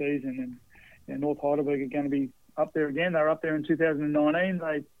even season, and North Heidelberg are going to be up there again. They were up there in 2019.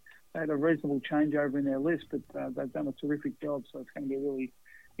 They had a reasonable changeover in their list, but they've done a terrific job. So it's going to be a really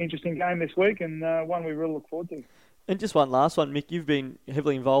interesting game this week, and one we really look forward to. And just one last one, Mick. You've been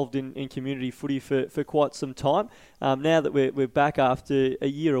heavily involved in community footy for quite some time. Now that we're back after a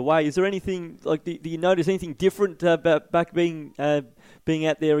year away, is there anything do you notice anything different about back being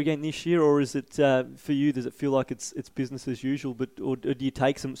out there again this year, or is it for you? Does it feel like it's business as usual? Or do you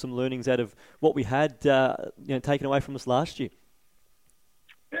take some learnings out of what we had taken away from us last year?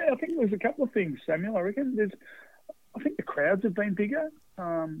 Yeah, I think there's a couple of things, Samuel. I reckon I think the crowds have been bigger.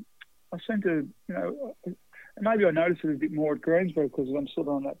 I seem to and maybe I notice it a bit more at Greensboro because I'm sort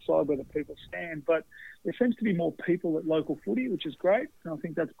of on that side where the people stand. But there seems to be more people at local footy, which is great. And I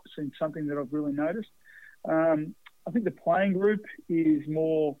think that's been something that I've really noticed. I think the playing group is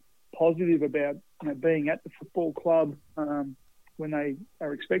more positive about being at the football club when they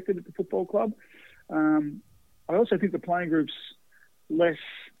are expected at the football club. I also think the playing group's less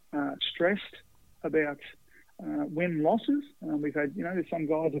stressed about win losses. We've had, there's some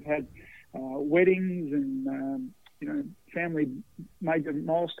guys have had weddings and, family major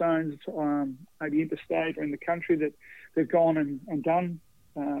milestones, maybe interstate or in the country that they've gone and done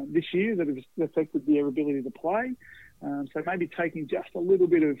this year that have affected their ability to play. So maybe taking just a little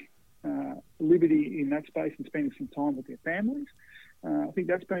bit of liberty in that space and spending some time with their families. I think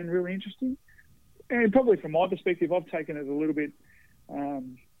that's been really interesting. And probably from my perspective, I've taken it a little bit, I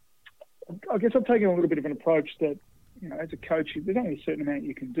guess I've taken a little bit of an approach that, as a coach, there's only a certain amount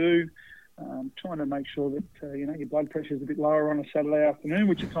you can do. Trying to make sure that, your blood pressure is a bit lower on a Saturday afternoon,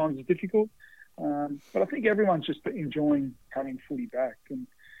 which at times is difficult. But I think everyone's just enjoying having footy back. And,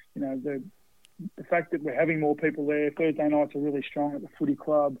 the fact that we're having more people there, Thursday nights are really strong at the footy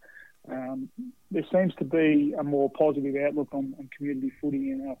club. There seems to be a more positive outlook on community footy,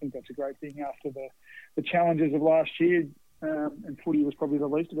 and I think that's a great thing after the challenges of last year. And footy was probably the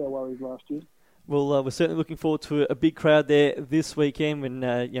least of our worries last year. Well, we're certainly looking forward to a big crowd there this weekend when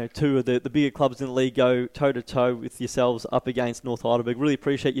 2 of the bigger clubs in the league go toe-to-toe with yourselves up against North Heidelberg. Really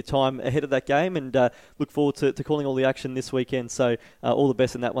appreciate your time ahead of that game and look forward to calling all the action this weekend. So all the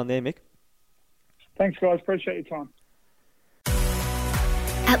best in that one there, Mick. Thanks, guys. Appreciate your time.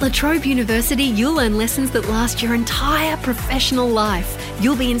 At La Trobe University, you'll learn lessons that last your entire professional life.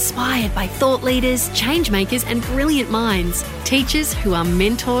 You'll be inspired by thought leaders, change makers and brilliant minds. Teachers who are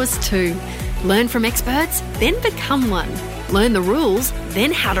mentors too. Learn from experts, then become one. Learn the rules,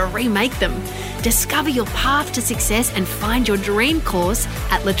 then how to remake them. Discover your path to success and find your dream course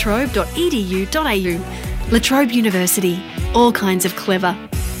at latrobe.edu.au. La Trobe University, all kinds of clever.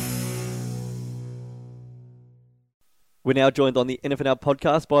 We're now joined on the NFNL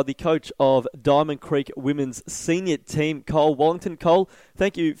podcast by the coach of Diamond Creek Women's Senior Team, Cole Wallington. Cole,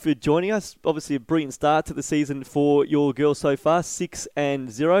 thank you for joining us. Obviously a brilliant start to the season for your girls so far,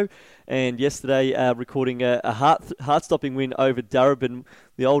 6-0. And yesterday recording a heart-stopping win over Darebin,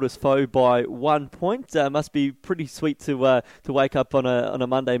 the oldest foe, by 1 point. Must be pretty sweet to wake up on a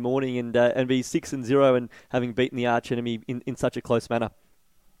Monday morning and be 6-0 and having beaten the arch enemy in such a close manner.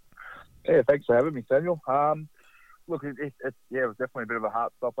 Yeah, thanks for having me, Samuel. Look, it was definitely a bit of a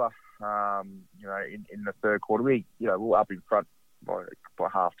heart stopper. In the third quarter, we were up in front by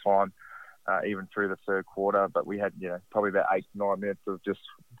half time, even through the third quarter. But we had probably about 8 to 9 minutes of just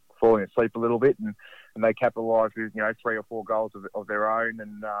falling asleep a little bit, and they capitalised with 3 or 4 goals of their own,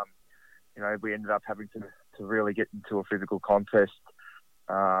 and we ended up having to really get into a physical contest.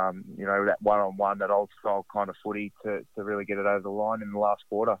 That one-on-one, that old style kind of footy to really get it over the line in the last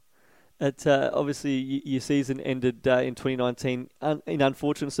quarter. Obviously, your season ended in 2019 in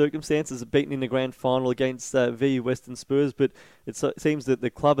unfortunate circumstances, beaten in the grand final against VU Western Spurs, but it seems that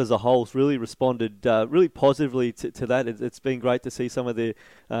the club as a whole has really responded really positively to that. It's been great to see some of the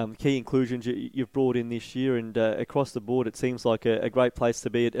key inclusions you've brought in this year, and across the board it seems like a great place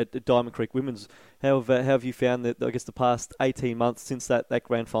to be at Diamond Creek Women's. How have you found that, I guess, the past 18 months since that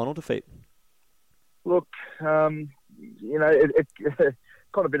grand final defeat? Look, it's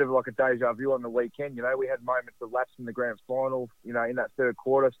kind of a bit of like a deja vu on the weekend. We had moments of lapse in the grand final, in that third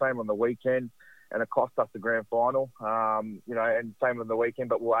quarter, same on the weekend, and it cost us the grand final, and same on the weekend,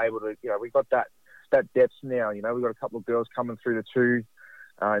 but we were able to, we got that depth now. We've got a couple of girls coming through the twos,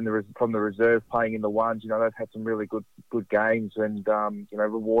 from the reserve playing in the ones. They've had some really good games and,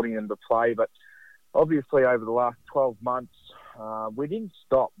 rewarding them to play. But obviously over the last 12 months, we didn't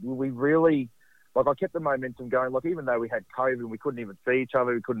stop. We really, I kept the momentum going. Even though we had COVID and we couldn't even see each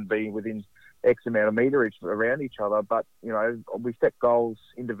other, we couldn't be within X amount of meterage around each other. But, we set goals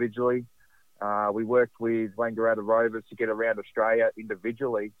individually. We worked with Wangaratta Rovers to get around Australia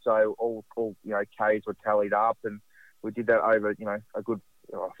individually. So all Ks were tallied up, and we did that over, a good,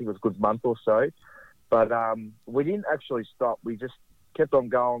 I think it was a good month or so. But we didn't actually stop. We just kept on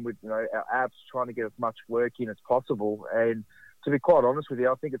going with, our apps, trying to get as much work in as possible. And to be quite honest with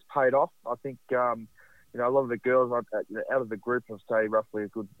you, I think it's paid off. I think, a lot of the girls out of the group, I'd say roughly a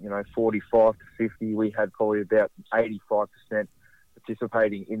good, 45 to 50, we had probably about 85%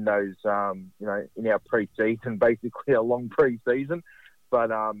 participating in those, in our pre-season, basically a long pre-season.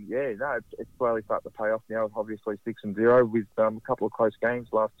 But, it's slowly starting to pay off now. Obviously 6-0 with a couple of close games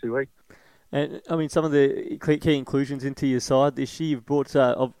last 2 weeks. And, some of the key inclusions into your side this year, you've brought,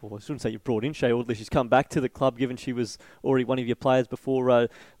 I shouldn't say you've brought in Shay Audley. She's come back to the club, given she was already one of your players before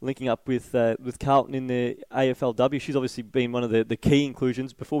linking up with Carlton in the AFLW. She's obviously been one of the key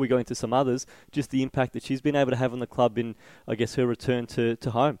inclusions. Before we go into some others, just the impact that she's been able to have on the club in, I guess, her return to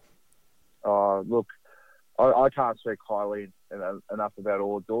home. Look, I can't speak highly enough about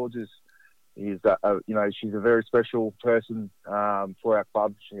Ord. George is she's a very special person for our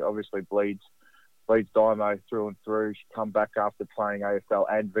club. She obviously bleeds Dymo through and through. She come back after playing AFL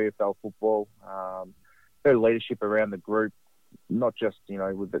and VFL football. Her leadership around the group, not just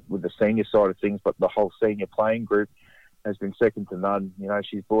with the senior side of things, but the whole senior playing group, has been second to none.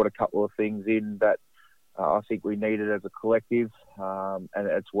 She's brought a couple of things in that I think we needed as a collective, and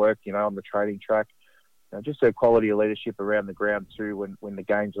it's worked. On the training track, just her quality of leadership around the ground too when the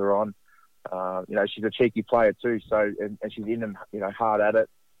games are on. She's a cheeky player too, so and she's in and hard at it.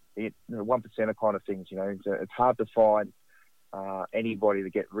 1%er kind of things. It's hard to find anybody to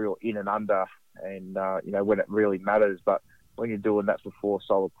get real in and under, and when it really matters. But when you're doing that for 4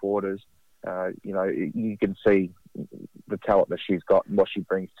 solid quarters, you can see the talent that she's got and what she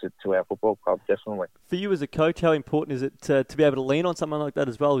brings to our football club, definitely. For you as a coach, how important is it to be able to lean on someone like that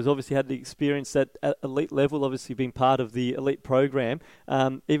as well, who's obviously had the experience at elite level, obviously been part of the elite program?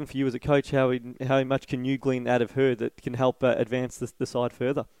 Even for you as a coach, how much can you glean out of her that can help advance the side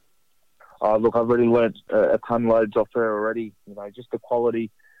further? Look, I've already learnt a ton loads off her already. Just the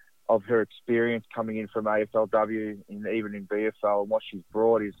quality of her experience coming in from AFLW and even in VFL, and what she's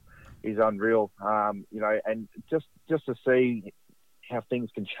brought is unreal. And just to see how things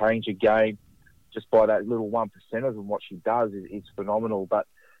can change a game just by that little 1%ers and what she does is phenomenal. But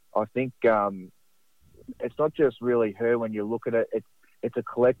I think it's not just really her when you look at it. It's a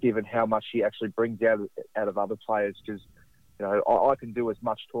collective and how much she actually brings out of other players. Because I can do as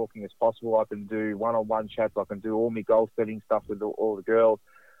much talking as possible. I can do one-on-one chats. I can do all my goal setting stuff with all the girls.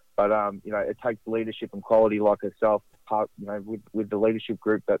 But it takes leadership and quality like herself, with the leadership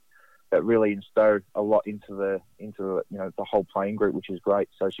group that really instilled a lot into the whole playing group, which is great.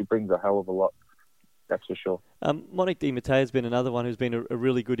 So she brings a hell of a lot, that's for sure. Monique Di Matteo has been another one who's been a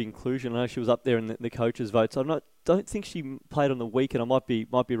really good inclusion. I know she was up there in the coaches' votes. Don't think she played on the weekend. I might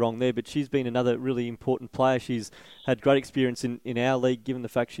be wrong there, but she's been another really important player. She's had great experience in our league, given the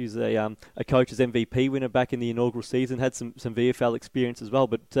fact she's a coach's MVP winner back in the inaugural season. Had some VFL experience as well,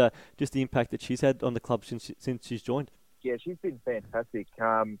 but just the impact that she's had on the club since she's joined. Yeah, she's been fantastic.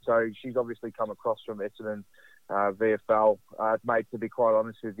 So she's obviously come across from Essendon VFL. Mate, to be quite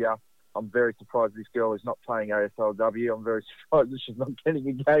honest with you, I'm very surprised this girl is not playing AFLW. I'm very surprised that she's not getting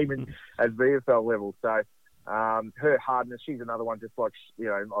a game at VFL level. So her hardness, she's another one, just like,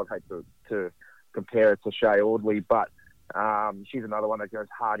 I'd hate to compare it to Shay Audley, but she's another one that goes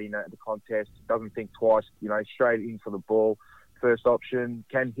hard in at the contest, doesn't think twice, straight in for the ball. First option,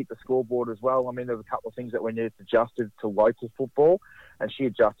 can hit the scoreboard as well. I mean, there's a couple of things that we needed adjusted to local football, and she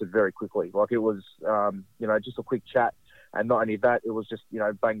adjusted very quickly. Like, it was, just a quick chat And not only that, it was just,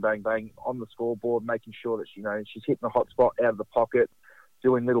 bang, bang, bang on the scoreboard, making sure that she's hitting the hot spot out of the pocket,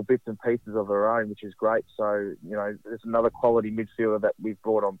 doing little bits and pieces of her own, which is great. So, there's another quality midfielder that we've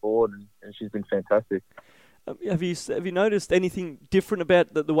brought on board, and she's been fantastic. Have you noticed anything different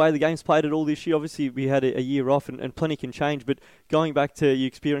about the way the game's played at all this year? Obviously, we had a year off and plenty can change, but going back to your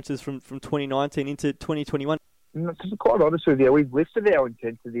experiences from 2019 into 2021? To be quite honest with you, we've lifted our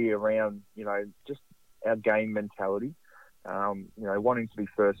intensity around, just our game mentality, wanting to be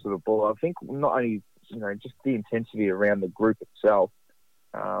first with the ball. I think not only, just the intensity around the group itself.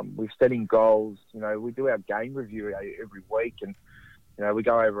 We're setting goals. We do our game review every week, and we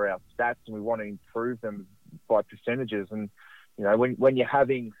go over our stats and we want to improve them by percentages. And when you're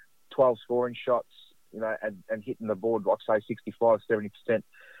having 12 scoring shots, and hitting the board like say 65-70%,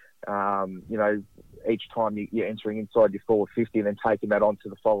 each time you're entering inside your forward 50, and then taking that on to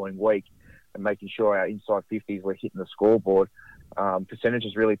the following week and making sure our inside 50s we're hitting the scoreboard.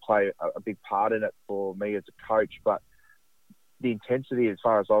 Percentages really play a big part in it for me as a coach, but the intensity, as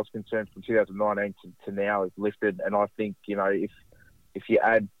far as I was concerned, from 2019 to now is lifted. And I think, if you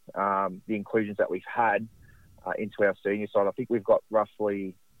add the inclusions that we've had into our senior side, I think we've got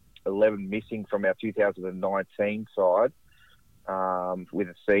roughly 11 missing from our 2019 side with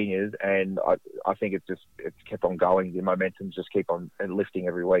the seniors. And I think it's kept on going. The momentum's just keep on lifting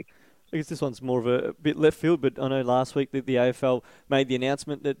every week. I guess this one's more of a bit left field, but I know last week that the AFL made the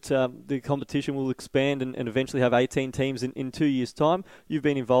announcement that the competition will expand and eventually have 18 teams in 2 years' time. You've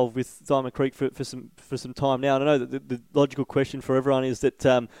been involved with Diamond Creek for some time now, and I know that the logical question for everyone is that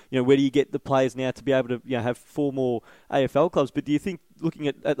where do you get the players now to be able to have 4 more AFL clubs? But do you think, looking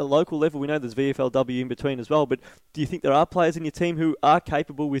at the local level, we know there's VFLW in between as well, but do you think there are players in your team who are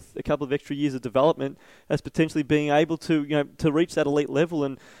capable with a couple of extra years of development as potentially being able to to reach that elite level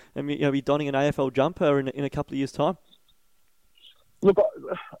and be donning an AFL jumper in a couple of years' time? Look,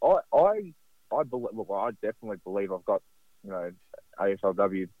 I definitely believe I've got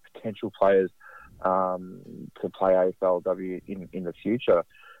AFLW potential players to play AFLW in the future.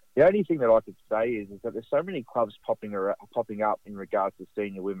 The only thing that I could say is that there's so many clubs popping up in regards to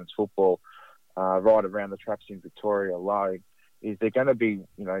senior women's football right around the traps in Victoria alone. Is there going to be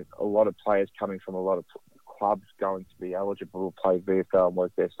a lot of players coming from a lot of clubs going to be eligible to play VFL and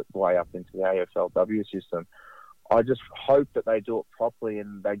work their way up into the AFLW system? I just hope that they do it properly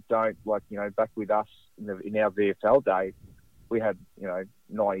and they don't, back with us in our VFL days, we had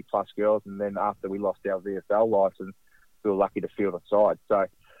 90 plus girls, and then after we lost our VFL license, we were lucky to field a side. So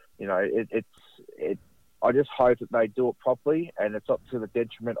I just hope that they do it properly and it's not to the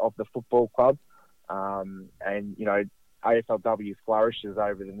detriment of the football club. AFLW flourishes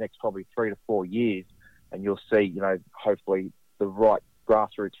over the next probably 3 to 4 years, and you'll see, hopefully the right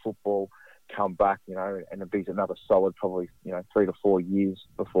grassroots football come back, and it'll be another solid probably, 3 to 4 years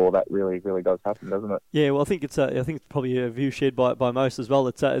before that really does happen, doesn't it? Yeah, well, I think it's probably a view shared by most as well.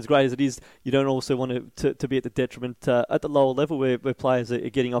 It's as great as it is, you don't also want to be at the detriment at the lower level where players are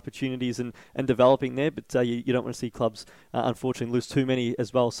getting opportunities and developing there, but you don't want to see clubs unfortunately lose too many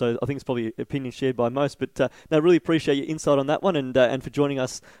as well. So I think it's probably opinion shared by most. But I really appreciate your insight on that one and for joining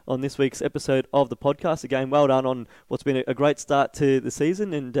us on this week's episode of the podcast. Again, well done on what's been a great start to the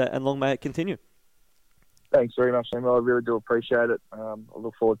season, and long may it continue. Thanks very much, Samuel. I really do appreciate it. I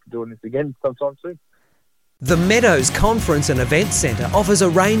look forward to doing this again sometime soon. The Meadows Conference and Events Centre offers a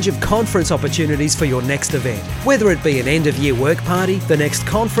range of conference opportunities for your next event. Whether it be an end-of-year work party, the next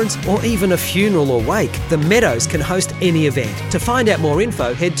conference, or even a funeral or wake, the Meadows can host any event. To find out more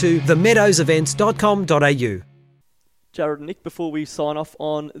info, head to themeadowsevents.com.au. Jared and Nick, before we sign off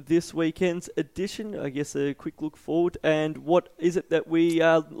on this weekend's edition, I guess a quick look forward. And what is it that we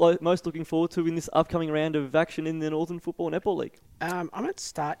are most looking forward to in this upcoming round of action in the Northern Football Netball League? I might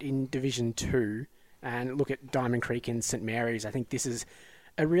start in Division 2 and look at Diamond Creek and St Mary's. I think this is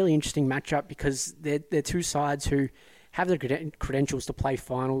a really interesting matchup because they're two sides who have the credentials to play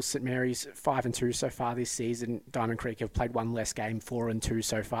finals. St Mary's 5-2 so far this season. Diamond Creek have played one less game, 4-2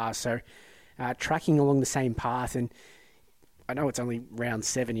 so far. So tracking along the same path. And I know it's only round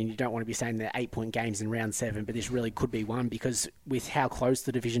 7 and you don't want to be saying they're 8-point games in round 7, but this really could be one because with how close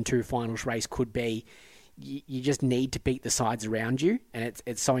the Division 2 finals race could be, you just need to beat the sides around you, and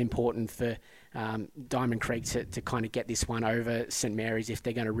it's so important for Diamond Creek to kind of get this one over St Mary's if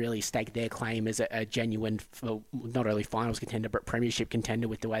they're going to really stake their claim as a genuine, not only finals contender but premiership contender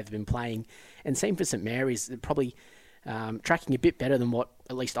with the way they've been playing. And same for St Mary's, they're probably tracking a bit better than what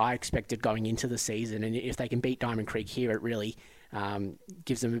at least I expected going into the season, and if they can beat Diamond Creek here, it really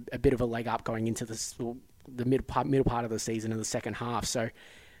gives them a bit of a leg up going into the middle part of the season in the second half. So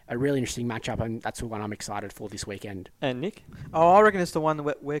a really interesting matchup, and that's the one I'm excited for this weekend. And Nick? Oh, I reckon it's the one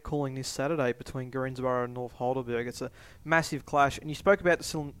that we're calling this Saturday between Greensborough and North Heidelberg. It's a massive clash, and you spoke about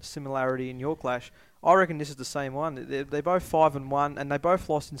the similarity in your clash. I reckon this is the same one. They're both 5-1, and they both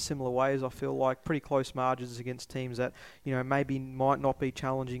lost in similar ways. I feel like pretty close margins against teams that maybe might not be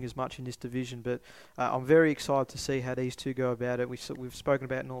challenging as much in this division. But I'm very excited to see how these two go about it. We've spoken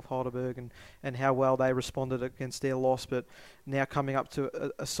about North Heidelberg and how well they responded against their loss, but now coming up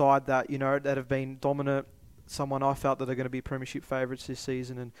to a side that that have been dominant. Someone I felt that are going to be premiership favourites this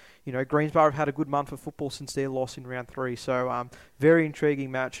season, and Greensborough have had a good month of football since their loss in round 3. So very intriguing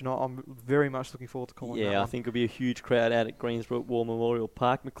match, and I'm very much looking forward to calling that one. I think it'll be a huge crowd out at Greensborough War Memorial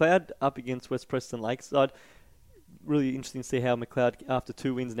Park. McLeod up against West Preston Lakeside. Really interesting to see how McLeod, after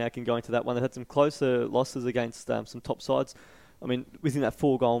 2 wins now, can go into that one. They've had some closer losses against some top sides. I mean, within that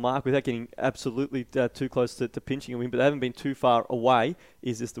 4-goal mark, without getting absolutely too close to pinching a win, but they haven't been too far away.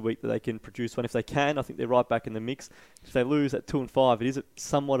 Is this the week that they can produce one? If they can, I think they're right back in the mix. If they lose at 2-5, it is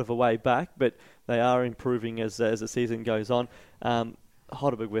somewhat of a way back, but they are improving as the season goes on.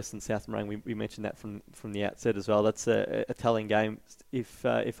 Heidelberg West and South Morang, we mentioned that from the outset as well. That's a telling game. If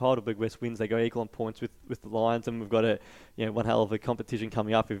Heidelberg West wins, they go equal on points with the Lions, and we've got one hell of a competition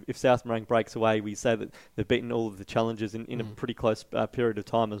coming up. If South Morang breaks away, we say that they've beaten all of the challenges in a pretty close period of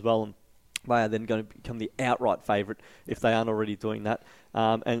time as well. And they are then going to become the outright favourite if they aren't already doing that.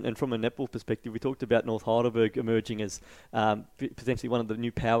 And from a netball perspective, we talked about North Heidelberg emerging as potentially one of the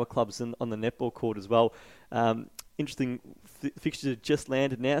new power clubs on the netball court as well. Interesting fixtures have just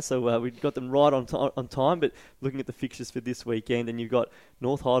landed now, so we've got them right on time. But looking at the fixtures for this weekend, and you've got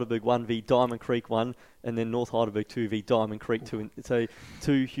North Heidelberg 1 v Diamond Creek 1, and then North Heidelberg 2 v Diamond Creek 2. So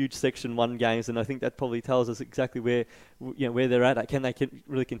 2 huge Section 1 games, and I think that probably tells us exactly where they're at. Can they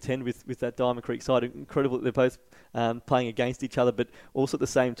really contend with that Diamond Creek side? Incredible that they're both playing against each other, but also at the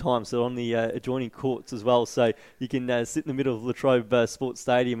same time, so on the adjoining courts as well. So you can sit in the middle of Latrobe Sports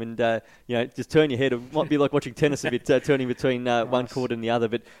Stadium and just turn your head. It might be like watching tennis a bit, turning between one court and the other.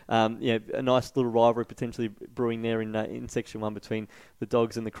 But a nice little rivalry potentially brewing there in Section 1 between the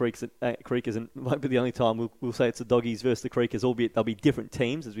Dogs and the Creekers, and it won't be the only time we'll say it's the Doggies versus the Creekers, albeit they'll be different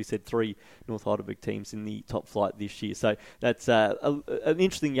teams. As we said, 3 North Heidelberg teams in the top flight this year. So that's an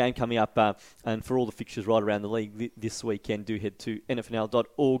interesting game coming up. And for all the fixtures right around the league this weekend, do head to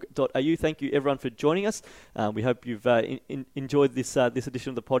nfnl.org.au. Thank you everyone for joining us. We hope you've enjoyed this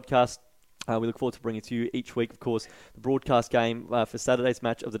edition of the podcast. We look forward to bringing it to you each week. Of course, the broadcast game for Saturday's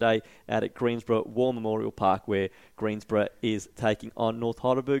match of the day out at Greensborough War Memorial Park, where Greensborough is taking on North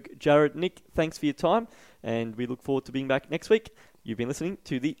Heidelberg. Jared, Nick, thanks for your time, and we look forward to being back next week. You've been listening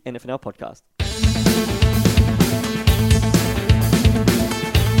to the NFNL podcast.